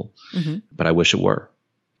school, but I wish it were.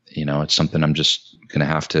 It's something I'm just going to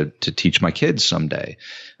have to teach my kids someday,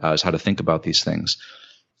 is how to think about these things.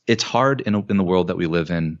 It's hard in the world that we live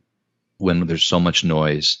in when there's so much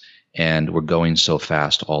noise and we're going so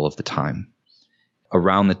fast all of the time.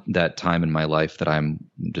 Around that time in my life that I'm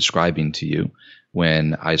describing to you,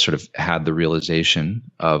 when I sort of had the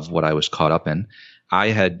realization of what I was caught up in,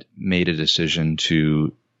 I had made a decision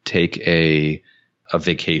to take a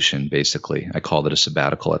vacation, basically. I called it a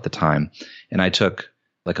sabbatical at the time. And I took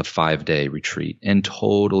like a 5-day retreat and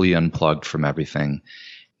totally unplugged from everything.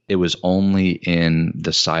 It was only in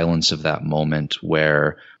the silence of that moment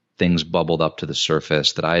where things bubbled up to the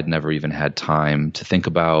surface that I had never even had time to think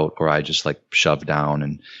about, or I just shoved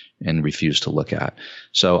down and refused to look at.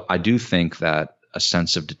 So I do think that a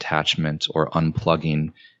sense of detachment or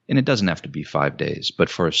unplugging, and it doesn't have to be 5 days, but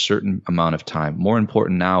for a certain amount of time, more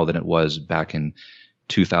important now than it was back in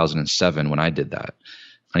 2007 when I did that.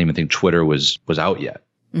 I don't even think Twitter was out yet.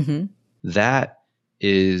 That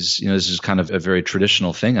is, this is kind of a very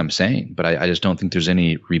traditional thing I'm saying, but I just don't think there's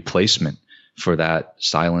any replacement for that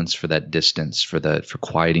silence, for that distance, for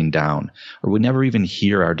quieting down, or we never even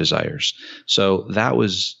hear our desires. So that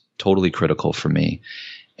was totally critical for me.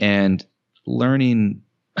 And learning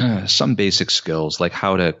some basic skills, like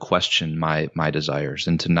how to question my desires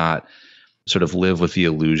and to not sort of live with the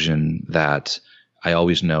illusion that I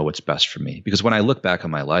always know what's best for me. Because when I look back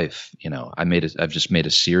on my life, I've just made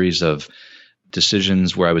a series of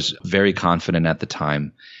decisions where I was very confident at the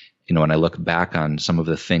time. When I look back on some of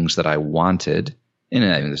the things that I wanted, and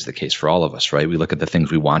I think this is the case for all of us, right? We look at the things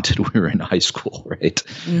we wanted when we were in high school, right?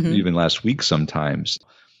 Even last week sometimes.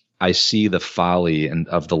 I see the folly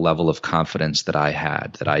of the level of confidence that I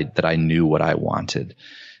had, that I knew what I wanted.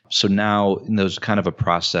 So now there's kind of a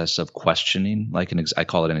process of questioning, I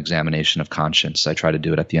call it an examination of conscience. I try to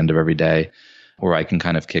do it at the end of every day, where I can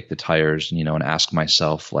kind of kick the tires, and ask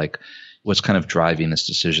myself, what's kind of driving this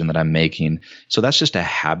decision that I'm making? So that's just a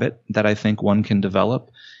habit that I think one can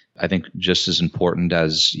develop. I think just as important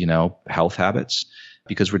as, health habits,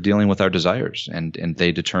 because we're dealing with our desires and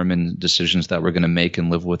they determine decisions that we're going to make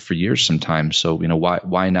and live with for years sometimes. So,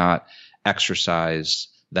 why not exercise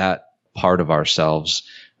that part of ourselves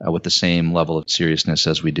with the same level of seriousness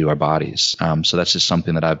as we do our bodies? So that's just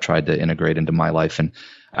something that I've tried to integrate into my life. And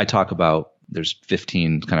I talk about, there's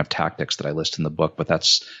 15 kind of tactics that I list in the book, but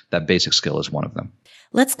that basic skill is one of them.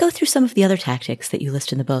 Let's go through some of the other tactics that you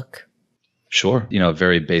list in the book. Sure. A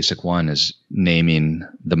very basic one is naming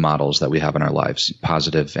the models that we have in our lives,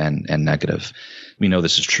 positive and negative. We know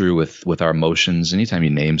this is true with our emotions. Anytime you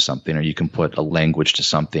name something or you can put a language to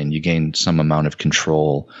something, you gain some amount of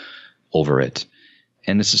control over it.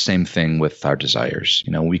 And it's the same thing with our desires.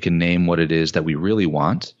 We can name what it is that we really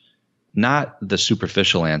want, not the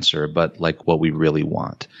superficial answer, but what we really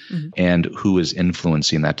want and who is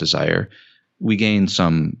influencing that desire. We gain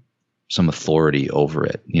some authority over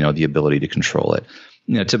it, the ability to control it.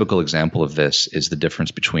 A typical example of this is the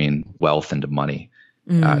difference between wealth and money.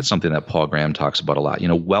 It's something that Paul Graham talks about a lot.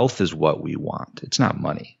 Wealth is what we want. It's not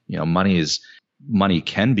money. Money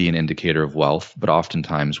can be an indicator of wealth, but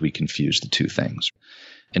oftentimes we confuse the two things.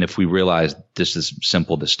 And if we realize this is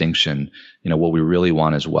simple distinction, what we really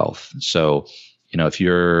want is wealth. So, if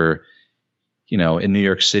you're, in New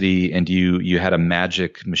York City and you had a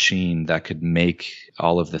magic machine that could make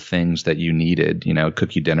all of the things that you needed,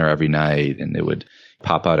 cook you dinner every night, and it would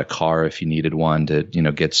pop out a car if you needed one to,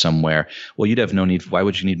 get somewhere. Well, you'd have no need. Why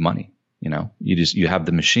would you need money? You have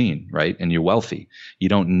the machine, right? And you're wealthy. You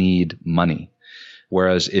don't need money.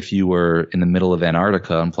 Whereas if you were in the middle of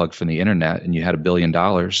Antarctica, unplugged from the internet, and you had $1 billion,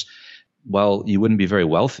 well, you wouldn't be very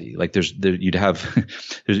wealthy. Like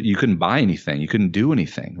you couldn't buy anything. You couldn't do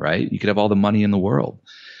anything, right? You could have all the money in the world.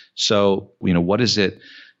 So, what is it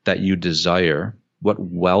that you desire? What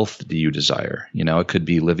wealth do you desire? It could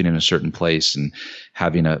be living in a certain place and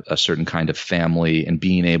having a certain kind of family and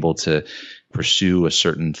being able to pursue a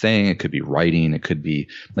certain thing. It could be writing. It could be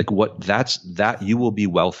like that you will be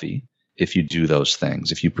wealthy if you do those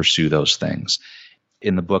things, if you pursue those things.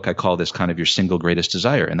 In the book, I call this kind of your single greatest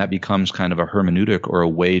desire. And that becomes kind of a hermeneutic or a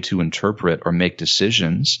way to interpret or make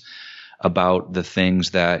decisions about the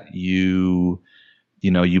things that you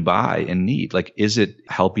buy and need. Like, is it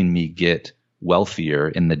helping me get wealthier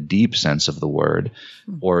in the deep sense of the word?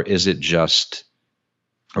 Or is it just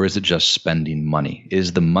spending money?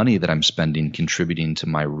 Is the money that I'm spending contributing to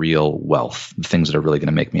my real wealth, the things that are really going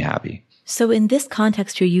to make me happy? So in this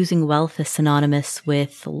context, you're using wealth as synonymous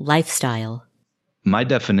with lifestyle. My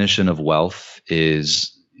definition of wealth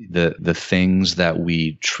is the things that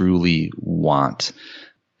we truly want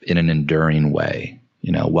in an enduring way,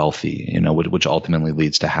 wealthy, which ultimately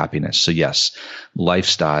leads to happiness. So yes,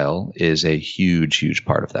 lifestyle is a huge, huge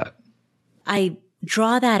part of that. I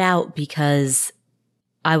draw that out because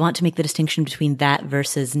I want to make the distinction between that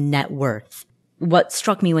versus net worth. What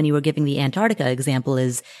struck me when you were giving the Antarctica example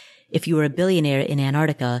is if you were a billionaire in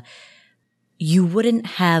Antarctica, you wouldn't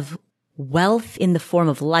have wealth in the form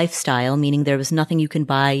of lifestyle, meaning there was nothing you can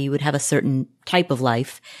buy. You would have a certain type of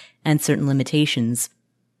life and certain limitations.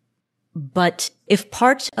 But if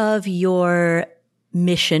part of your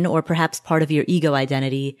mission or perhaps part of your ego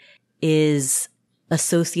identity is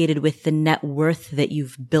associated with the net worth that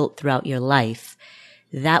you've built throughout your life,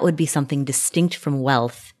 that would be something distinct from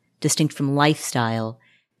wealth, distinct from lifestyle,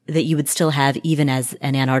 that you would still have even as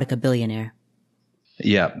an Antarctica billionaire.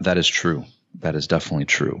 Yeah, that is true. That is definitely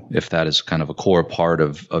true. If that is kind of a core part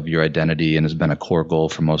of your identity and has been a core goal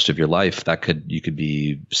for most of your life, you could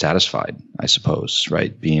be satisfied, I suppose,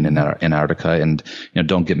 right? Being in Antarctica. And,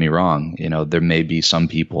 don't get me wrong, there may be some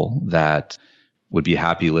people that would be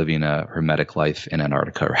happy living a hermetic life in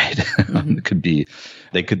Antarctica, right? Mm-hmm. It could be,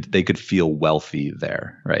 they could feel wealthy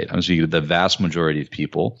there, right? I'm saying the vast majority of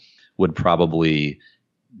people would probably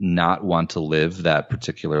not want to live that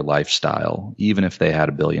particular lifestyle, even if they had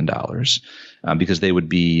 $1 billion, because they would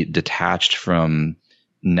be detached from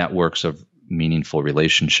networks of meaningful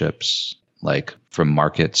relationships, like from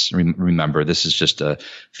markets. Remember, this is just a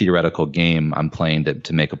theoretical game I'm playing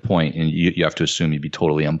to make a point, and you have to assume you'd be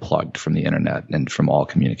totally unplugged from the internet and from all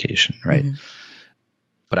communication, right? Mm-hmm.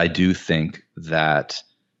 But I do think that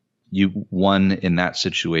one in that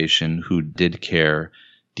situation who did care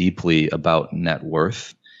deeply about net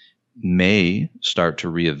worth may start to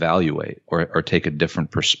reevaluate or take a different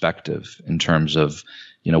perspective in terms of,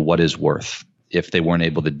 what is worth if they weren't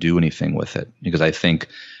able to do anything with it. Because I think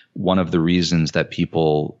one of the reasons that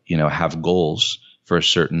people, have goals for a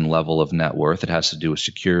certain level of net worth, it has to do with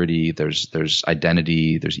security. There's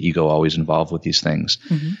identity, there's ego always involved with these things.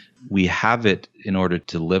 Mm-hmm. We have it in order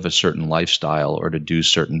to live a certain lifestyle or to do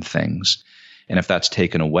certain things. And if that's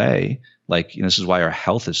taken away, this is why our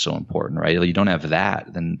health is so important, right? You don't have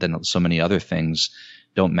that, then so many other things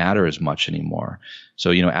don't matter as much anymore.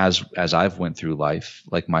 So, as I've went through life,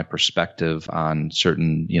 my perspective on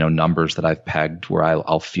certain, numbers that I've pegged where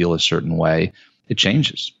I'll feel a certain way, it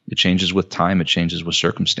changes. It changes with time. It changes with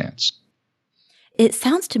circumstance. It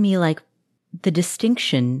sounds to me like the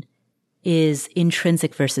distinction is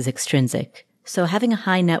intrinsic versus extrinsic. So having a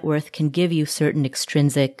high net worth can give you certain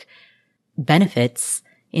extrinsic benefits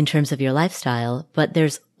in terms of your lifestyle, but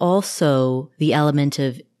there's also the element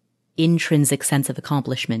of intrinsic sense of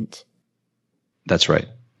accomplishment. That's right.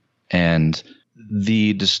 And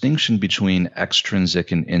the distinction between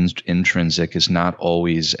extrinsic and intrinsic is not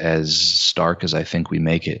always as stark as I think we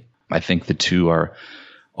make it. I think the two are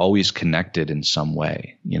always connected in some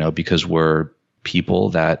way, because we're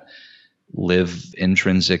people that live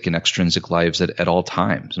intrinsic and extrinsic lives at all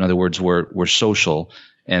times. In other words, we're social,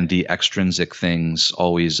 and the extrinsic things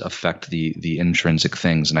always affect the intrinsic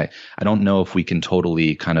things. And I don't know if we can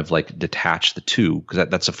totally kind of detach the two, because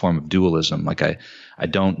that's a form of dualism. I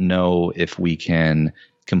don't know if we can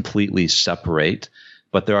completely separate,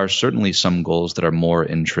 but there are certainly some goals that are more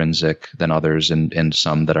intrinsic than others and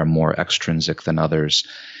some that are more extrinsic than others.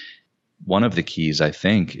 One of the keys, I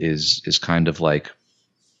think, is kind of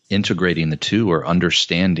integrating the two or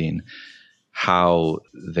understanding how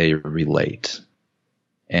they relate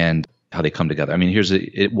and how they come together. I mean, here's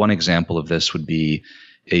one example of this would be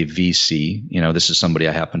a VC. This is somebody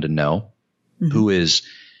I happen to know, mm-hmm. who is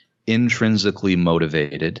intrinsically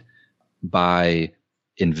motivated by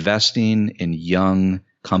investing in young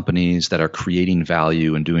companies that are creating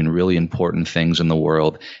value and doing really important things in the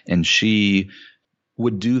world. And she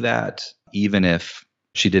would do that even if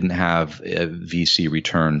she didn't have VC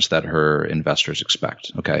returns that her investors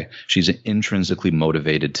expect. Okay. She's intrinsically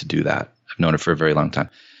motivated to do that. I've known her for a very long time.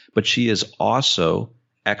 But she is also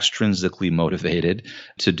extrinsically motivated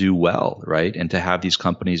to do well, right? And to have these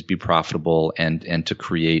companies be profitable and to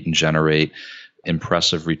create and generate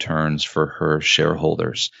impressive returns for her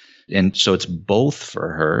shareholders. And so it's both for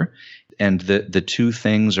her. And the two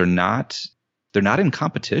things are they're not in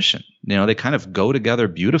competition. They kind of go together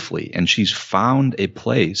beautifully. And she's found a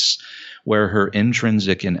place where her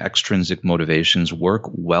intrinsic and extrinsic motivations work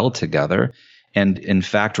well together and in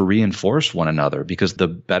fact reinforce one another, because the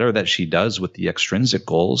better that she does with the extrinsic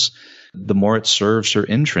goals, the more it serves her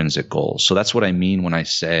intrinsic goals. So that's what I mean when I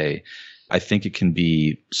say I think it can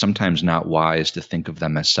be sometimes not wise to think of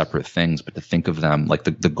them as separate things, but to think of them like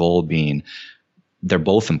the goal being they're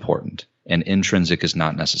both important. And intrinsic is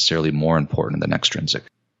not necessarily more important than extrinsic.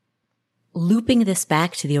 Looping this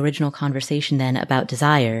back to the original conversation then about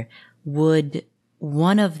desire, would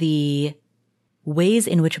one of the ways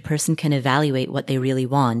in which a person can evaluate what they really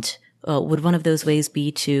want, would one of those ways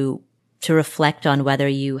be to reflect on whether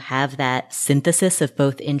you have that synthesis of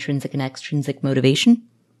both intrinsic and extrinsic motivation?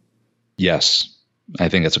 Yes. I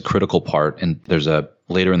think that's a critical part. And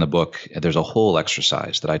later in the book, there's a whole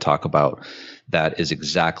exercise that I talk about that is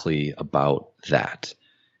exactly about that.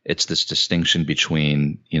 It's this distinction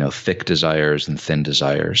between, thick desires and thin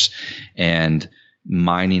desires, and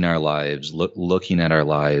mining our lives, looking at our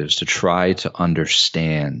lives to try to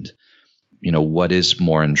understand, what is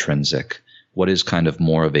more intrinsic, what is kind of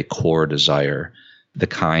more of a core desire, the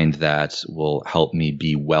kind that will help me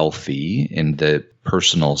be wealthy in the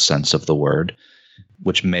personal sense of the word,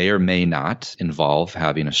 which may or may not involve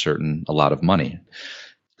having a lot of money,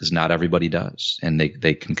 because not everybody does, and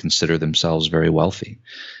they can consider themselves very wealthy.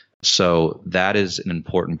 So that is an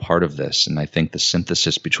important part of this, and I think the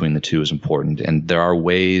synthesis between the two is important, and there are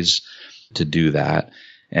ways to do that.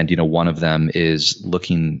 And one of them is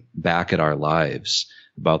looking back at our lives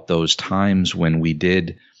about those times when we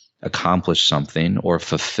did accomplish something or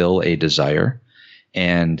fulfill a desire,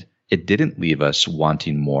 and it didn't leave us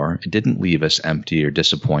wanting more. It didn't leave us empty or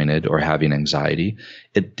disappointed or having anxiety.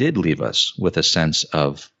 It did leave us with a sense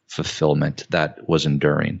of fulfillment that was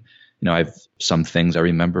enduring. I've some things I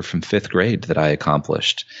remember from 5th grade that I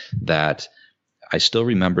accomplished that I still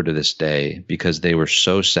remember to this day because they were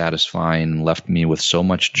so satisfying and left me with so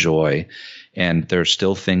much joy. And there are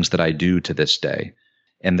still things that I do to this day.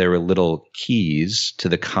 And there are little keys to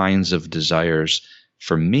the kinds of desires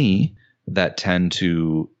for me that tend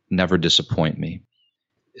to never disappoint me.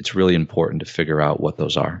 It's really important to figure out what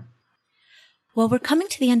those are. Well, we're coming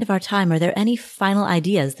to the end of our time. Are there any final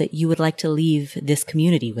ideas that you would like to leave this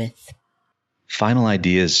community with? Final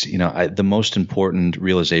ideas, the most important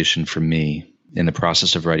realization for me in the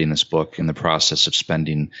process of writing this book, in the process of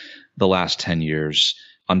spending the last 10 years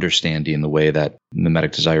understanding the way that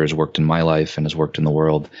mimetic desire has worked in my life and has worked in the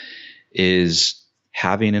world, is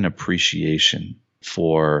having an appreciation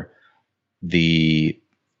for the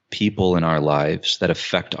people in our lives that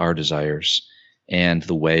affect our desires and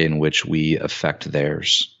the way in which we affect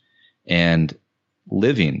theirs, and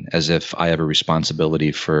living as if I have a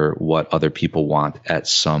responsibility for what other people want at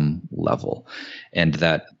some level, and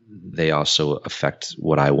that they also affect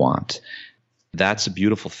what I want. That's a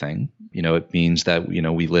beautiful thing. It means that,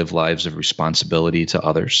 we live lives of responsibility to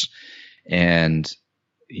others, and,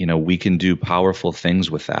 we can do powerful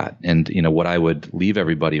things with that. And, what I would leave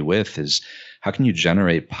everybody with is, how can you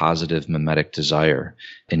generate positive mimetic desire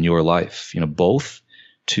in your life? Both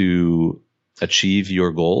to achieve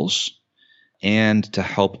your goals and to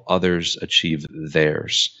help others achieve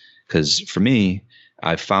theirs. Because for me,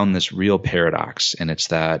 I've found this real paradox, and it's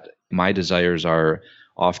that my desires are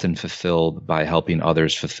often fulfilled by helping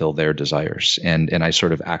others fulfill their desires. And I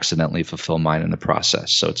sort of accidentally fulfill mine in the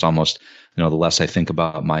process. So it's almost, the less I think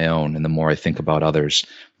about my own and the more I think about others,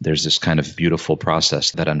 there's this kind of beautiful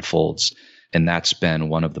process that unfolds. And that's been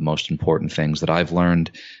one of the most important things that I've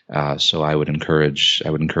learned. So I would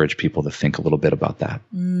encourage people to think a little bit about that.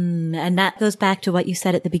 And that goes back to what you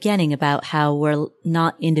said at the beginning about how we're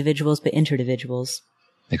not individuals, but interdividuals.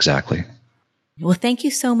 Exactly. Well, thank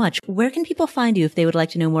you so much. Where can people find you if they would like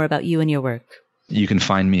to know more about you and your work? You can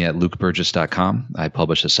find me at lukeburgess.com. I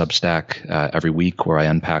publish a Substack every week where I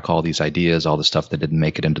unpack all these ideas, all the stuff that didn't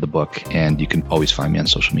make it into the book. And you can always find me on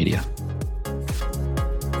social media.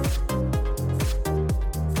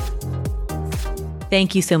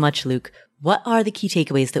 Thank you so much, Luke. What are the key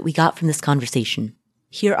takeaways that we got from this conversation?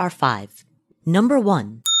 Here are 5. Number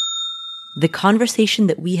one, the conversation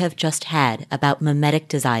that we have just had about mimetic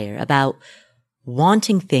desire, about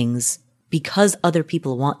wanting things because other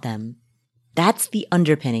people want them, that's the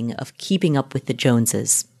underpinning of keeping up with the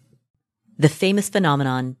Joneses. The famous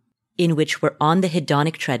phenomenon in which we're on the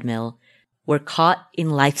hedonic treadmill, we're caught in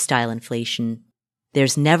lifestyle inflation,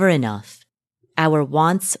 there's never enough. Our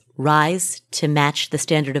wants rise to match the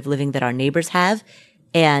standard of living that our neighbors have,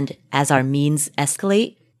 and as our means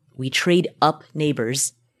escalate, we trade up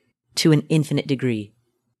neighbors to an infinite degree.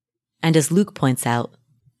 And as Luke points out,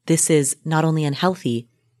 this is not only unhealthy,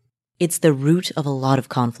 it's the root of a lot of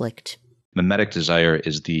conflict. Mimetic desire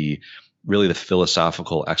is really the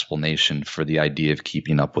philosophical explanation for the idea of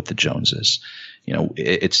keeping up with the Joneses.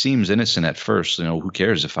 It seems innocent at first. Who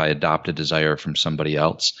cares if I adopt a desire from somebody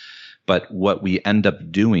else? But what we end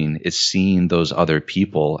up doing is seeing those other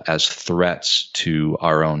people as threats to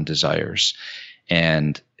our own desires.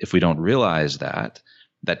 And if we don't realize that,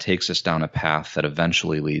 that takes us down a path that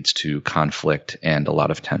eventually leads to conflict and a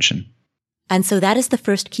lot of tension. And so that is the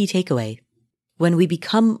first key takeaway. When we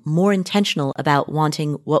become more intentional about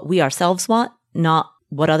wanting what we ourselves want, not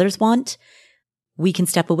what others want, we can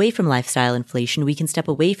step away from lifestyle inflation, we can step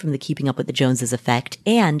away from the keeping up with the Joneses effect,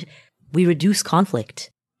 and we reduce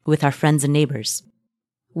conflict with our friends and neighbors.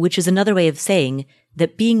 Which is another way of saying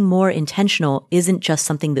that being more intentional isn't just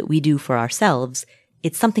something that we do for ourselves,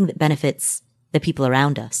 it's something that benefits the people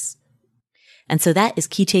around us. And so that is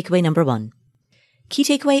key takeaway number one. Key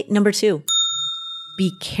takeaway number two.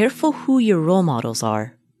 Be careful who your role models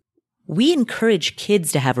are. We encourage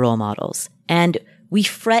kids to have role models, and we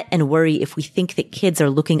fret and worry if we think that kids are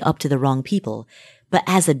looking up to the wrong people. But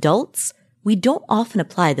as adults, we don't often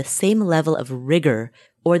apply the same level of rigor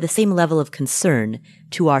or the same level of concern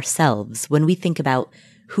to ourselves when we think about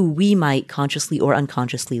who we might consciously or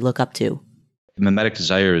unconsciously look up to. Mimetic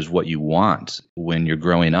desire is what you want when you're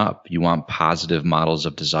growing up. You want positive models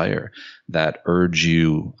of desire that urge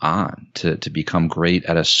you on to become great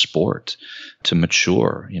at a sport, to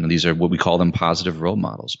mature. These are what we call them positive role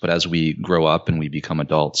models. But as we grow up and we become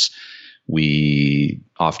adults, we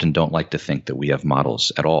often don't like to think that we have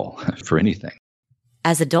models at all for anything.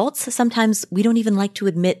 As adults, sometimes we don't even like to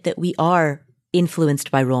admit that we are influenced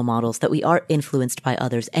by role models, that we are influenced by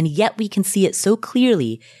others, and yet we can see it so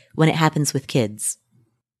clearly when it happens with kids.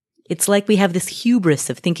 It's like we have this hubris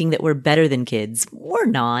of thinking that we're better than kids. We're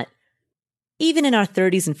not. Even in our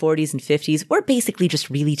 30s and 40s and 50s, we're basically just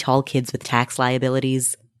really tall kids with tax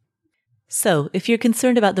liabilities. So, if you're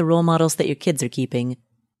concerned about the role models that your kids are keeping,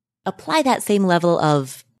 apply that same level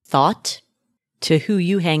of thought to who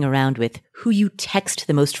you hang around with, who you text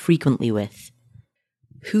the most frequently with,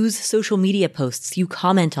 whose social media posts you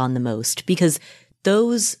comment on the most, because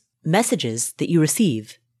those messages that you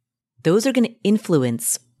receive, those are going to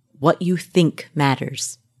influence what you think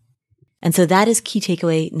matters. And so that is key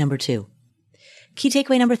takeaway number two. Key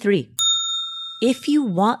takeaway number three. If you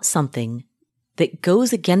want something that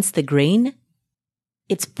goes against the grain,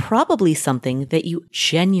 it's probably something that you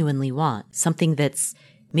genuinely want, something that's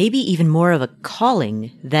maybe even more of a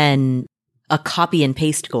calling than a copy and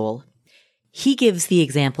paste goal. He gives the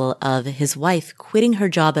example of his wife quitting her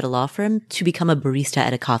job at a law firm to become a barista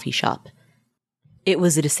at a coffee shop. It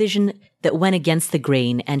was a decision that went against the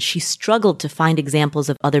grain, and she struggled to find examples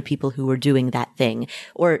of other people who were doing that thing,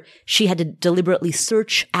 or she had to deliberately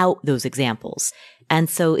search out those examples. And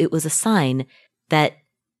so it was a sign that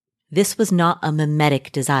this was not a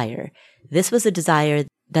mimetic desire. This was a desire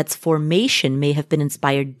that's formation may have been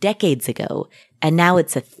inspired decades ago, and now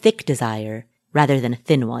it's a thick desire rather than a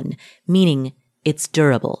thin one, meaning it's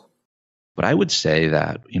durable. But I would say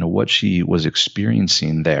that, what she was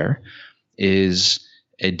experiencing there is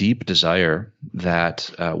a deep desire that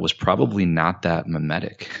was probably not that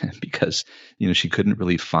mimetic because, she couldn't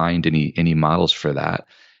really find any models for that.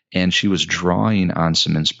 And she was drawing on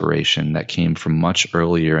some inspiration that came from much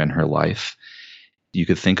earlier in her life. You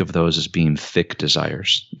could think of those as being thick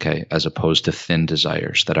desires, okay, as opposed to thin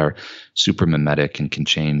desires that are super mimetic and can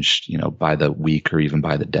change, by the week or even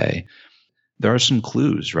by the day. There are some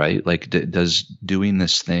clues, right? Like, does doing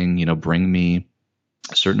this thing, bring me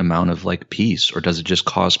a certain amount of peace, or does it just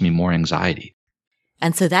cause me more anxiety?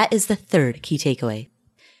 And so that is the third key takeaway.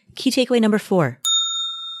 Key takeaway number 4.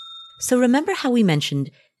 So remember how we mentioned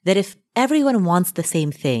that if everyone wants the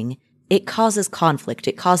same thing, it causes conflict,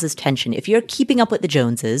 it causes tension. If you're keeping up with the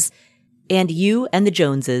Joneses, and you and the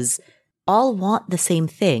Joneses all want the same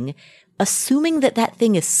thing, assuming that that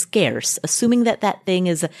thing is scarce, assuming that that thing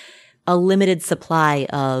is a limited supply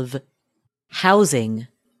of housing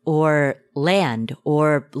or land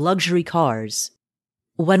or luxury cars,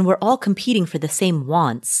 when we're all competing for the same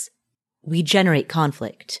wants, we generate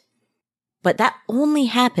conflict. But that only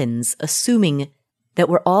happens assuming that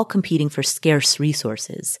we're all competing for scarce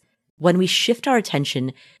resources. When we shift our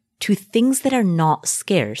attention to things that are not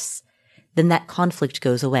scarce, then that conflict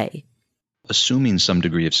goes away. Assuming some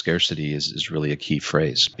degree of scarcity is really a key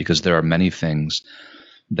phrase, because there are many things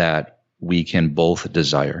that we can both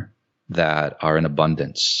desire that are in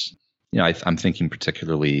abundance. I'm thinking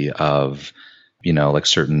particularly of, like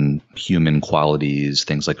certain human qualities,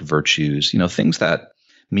 things like virtues, things that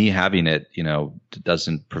me having it,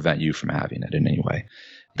 doesn't prevent you from having it in any way.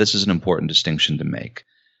 This is an important distinction to make.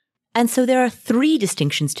 And so there are 3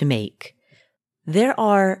 distinctions to make. There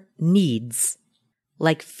are needs,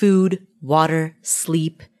 like food, water,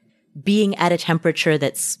 sleep, being at a temperature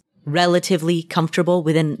that's relatively comfortable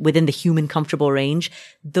within the human comfortable range.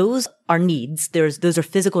 Those are needs. Those are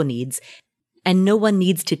physical needs. And no one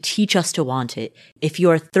needs to teach us to want it. If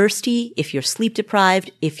you're thirsty, if you're sleep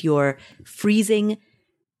deprived, if you're freezing,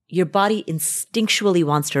 your body instinctually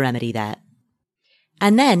wants to remedy that.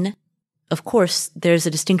 And then, of course, there's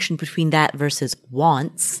a distinction between that versus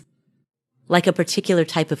wants, like a particular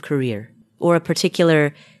type of career, or a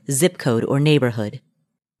particular zip code or neighborhood,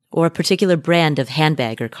 or a particular brand of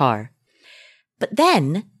handbag or car. But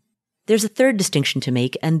then there's a third distinction to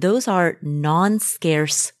make, and those are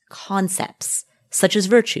non-scarce concepts, such as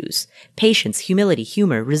virtues, patience, humility,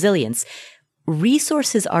 humor, resilience.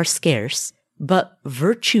 Resources are scarce, but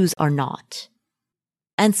virtues are not.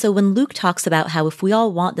 And so when Luke talks about how if we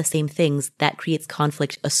all want the same things, that creates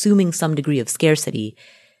conflict, assuming some degree of scarcity,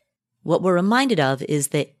 what we're reminded of is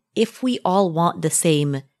that if we all want the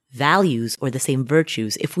same values or the same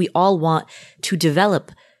virtues, if we all want to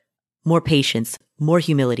develop more patience, more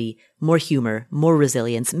humility, more humor, more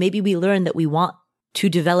resilience, maybe we learn that we want to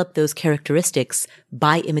develop those characteristics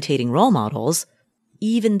by imitating role models.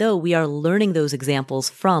 Even though we are learning those examples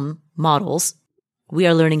from models, we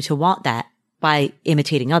are learning to want that by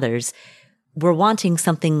imitating others. We're wanting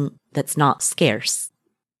something that's not scarce.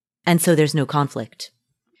 And so there's no conflict.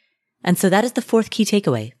 And so that is the 4th key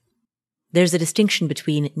takeaway. There's a distinction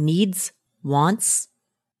between needs, wants,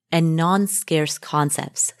 and non-scarce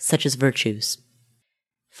concepts, such as virtues.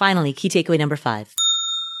 Finally, key takeaway number 5.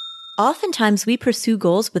 Oftentimes we pursue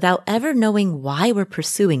goals without ever knowing why we're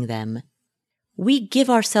pursuing them. We give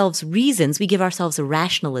ourselves reasons, we give ourselves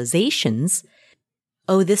rationalizations.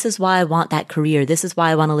 Oh, this is why I want that career. This is why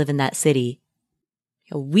I want to live in that city.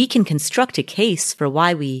 We can construct a case for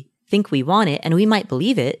why we think we want it, and we might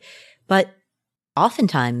believe it, but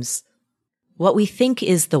oftentimes what we think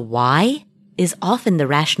is the why is often the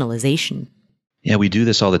rationalization. Yeah, we do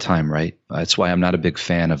this all the time, right? That's why I'm not a big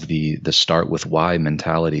fan of the start with why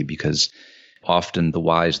mentality, because often the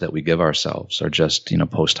whys that we give ourselves are just,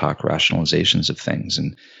 post hoc rationalizations of things.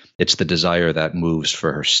 And it's the desire that moves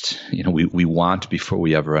first. We want before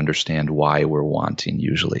we ever understand why we're wanting,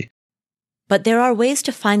 usually. But there are ways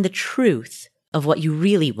to find the truth of what you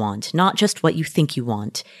really want, not just what you think you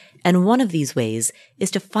want. And one of these ways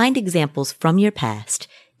is to find examples from your past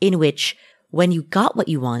in which when you got what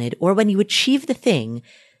you wanted or when you achieved the thing,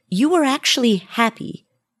 you were actually happy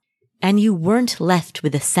and you weren't left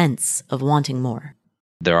with a sense of wanting more.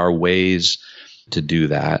 There are ways to do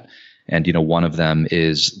that. And, one of them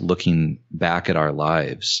is looking back at our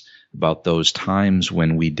lives about those times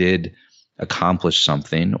when we did accomplish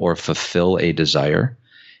something or fulfill a desire,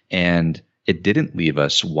 and it didn't leave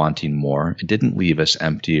us wanting more. It didn't leave us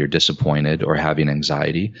empty or disappointed or having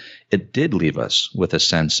anxiety. It did leave us with a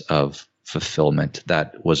sense of fulfillment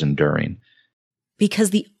that was enduring. Because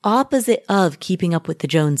the opposite of keeping up with the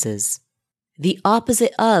Joneses, the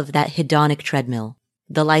opposite of that hedonic treadmill,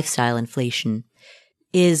 the lifestyle inflation,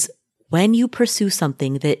 is when you pursue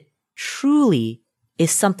something that truly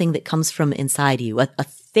is something that comes from inside you, a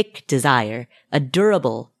thick desire, a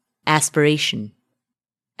durable aspiration.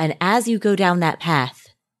 And as you go down that path,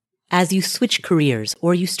 as you switch careers,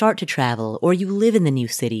 or you start to travel, or you live in the new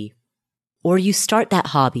city, or you start that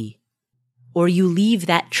hobby, or you leave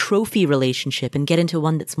that trophy relationship and get into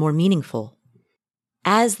one that's more meaningful,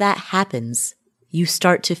 as that happens, you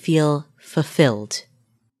start to feel fulfilled.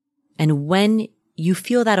 And when you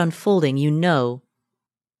feel that unfolding, you know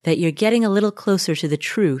that you're getting a little closer to the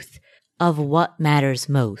truth of what matters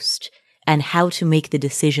most and how to make the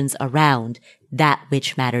decisions around that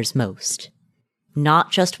which matters most.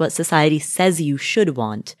 Not just what society says you should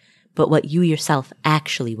want, but what you yourself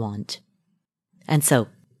actually want. And so,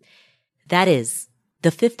 that is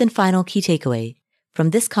the 5th and final key takeaway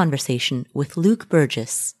from this conversation with Luke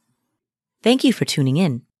Burgis. Thank you for tuning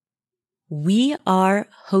in. We are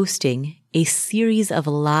hosting a series of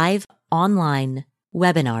live online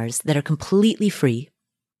webinars that are completely free,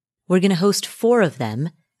 We're going to host 4 of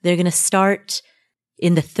them. They're going to start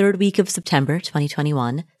in the 3rd week of September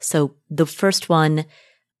 2021. So the first one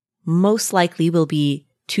most likely will be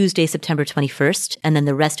Tuesday, September 21st, and then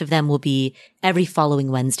the rest of them will be every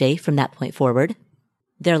following Wednesday from that point forward.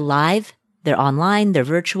 They're live, they're online, they're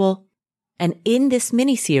virtual. And in this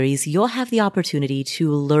mini-series, you'll have the opportunity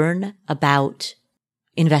to learn about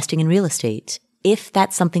investing in real estate, if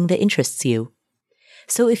that's something that interests you.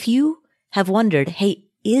 So if you have wondered, hey,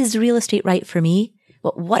 is real estate right for me?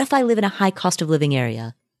 Well, what if I live in a high cost of living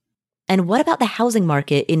area? And what about the housing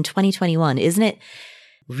market in 2021? Isn't it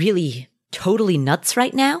really totally nuts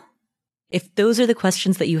right now? If those are the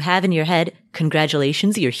questions that you have in your head,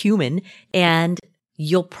 congratulations, you're human, and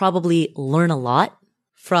you'll probably learn a lot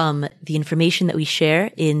from the information that we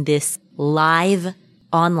share in this live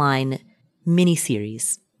online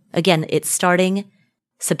mini-series. Again, it's starting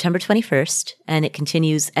September 21st, and it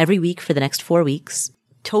continues every week for the next 4 weeks,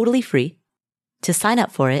 totally free. To sign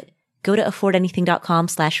up for it, go to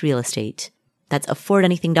affordanything.com/real estate. That's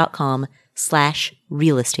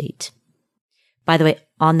affordanything.com/real estate. By the way,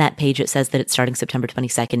 on that page, it says that it's starting September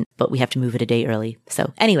 22nd, but we have to move it a day early.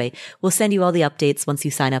 So anyway, we'll send you all the updates once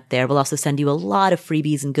you sign up there. We'll also send you a lot of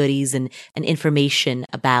freebies and goodies and information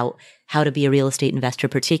about how to be a real estate investor,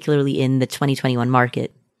 particularly in the 2021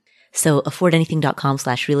 market. So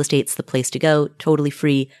affordanything.com/real estate is the place to go. Totally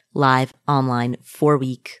free, live, online,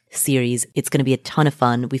 4-week series. It's going to be a ton of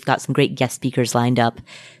fun. We've got some great guest speakers lined up.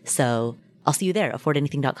 So I'll see you there,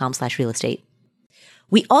 affordanything.com/real estate.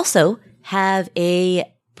 We also have a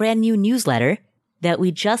brand new newsletter that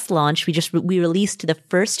we just launched. We released the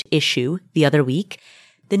first issue the other week.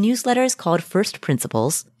 The newsletter is called First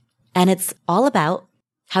Principles, and it's all about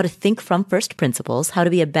how to think from first principles, how to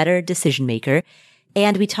be a better decision maker.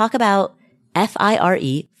 And we talk about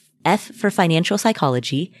FIRE, F for financial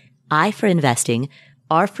psychology, I for investing,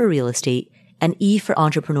 R for real estate, and E for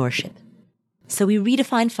entrepreneurship. So we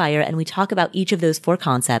redefine FIRE and we talk about each of those 4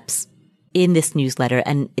 concepts in this newsletter,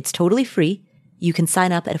 and it's totally free. You can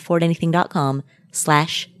sign up at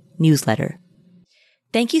affordanything.com/newsletter.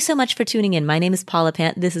 Thank you so much for tuning in. My name is Paula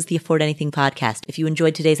Pant. This is the Afford Anything podcast. If you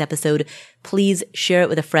enjoyed today's episode, please share it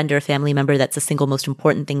with a friend or a family member. That's the single most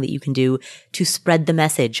important thing that you can do to spread the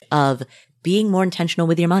message of being more intentional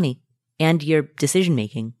with your money and your decision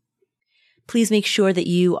making. Please make sure that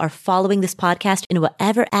you are following this podcast in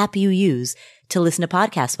whatever app you use to listen to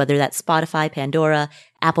podcasts, whether that's Spotify, Pandora,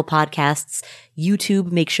 Apple Podcasts,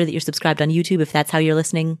 YouTube. Make sure that you're subscribed on YouTube if that's how you're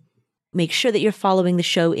listening. Make sure that you're following the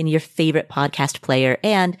show in your favorite podcast player.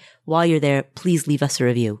 And while you're there, please leave us a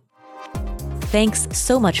review. Thanks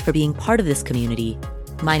so much for being part of this community.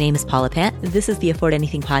 My name is Paula Pant. This is the Afford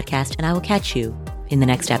Anything podcast, and I will catch you in the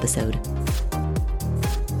next episode.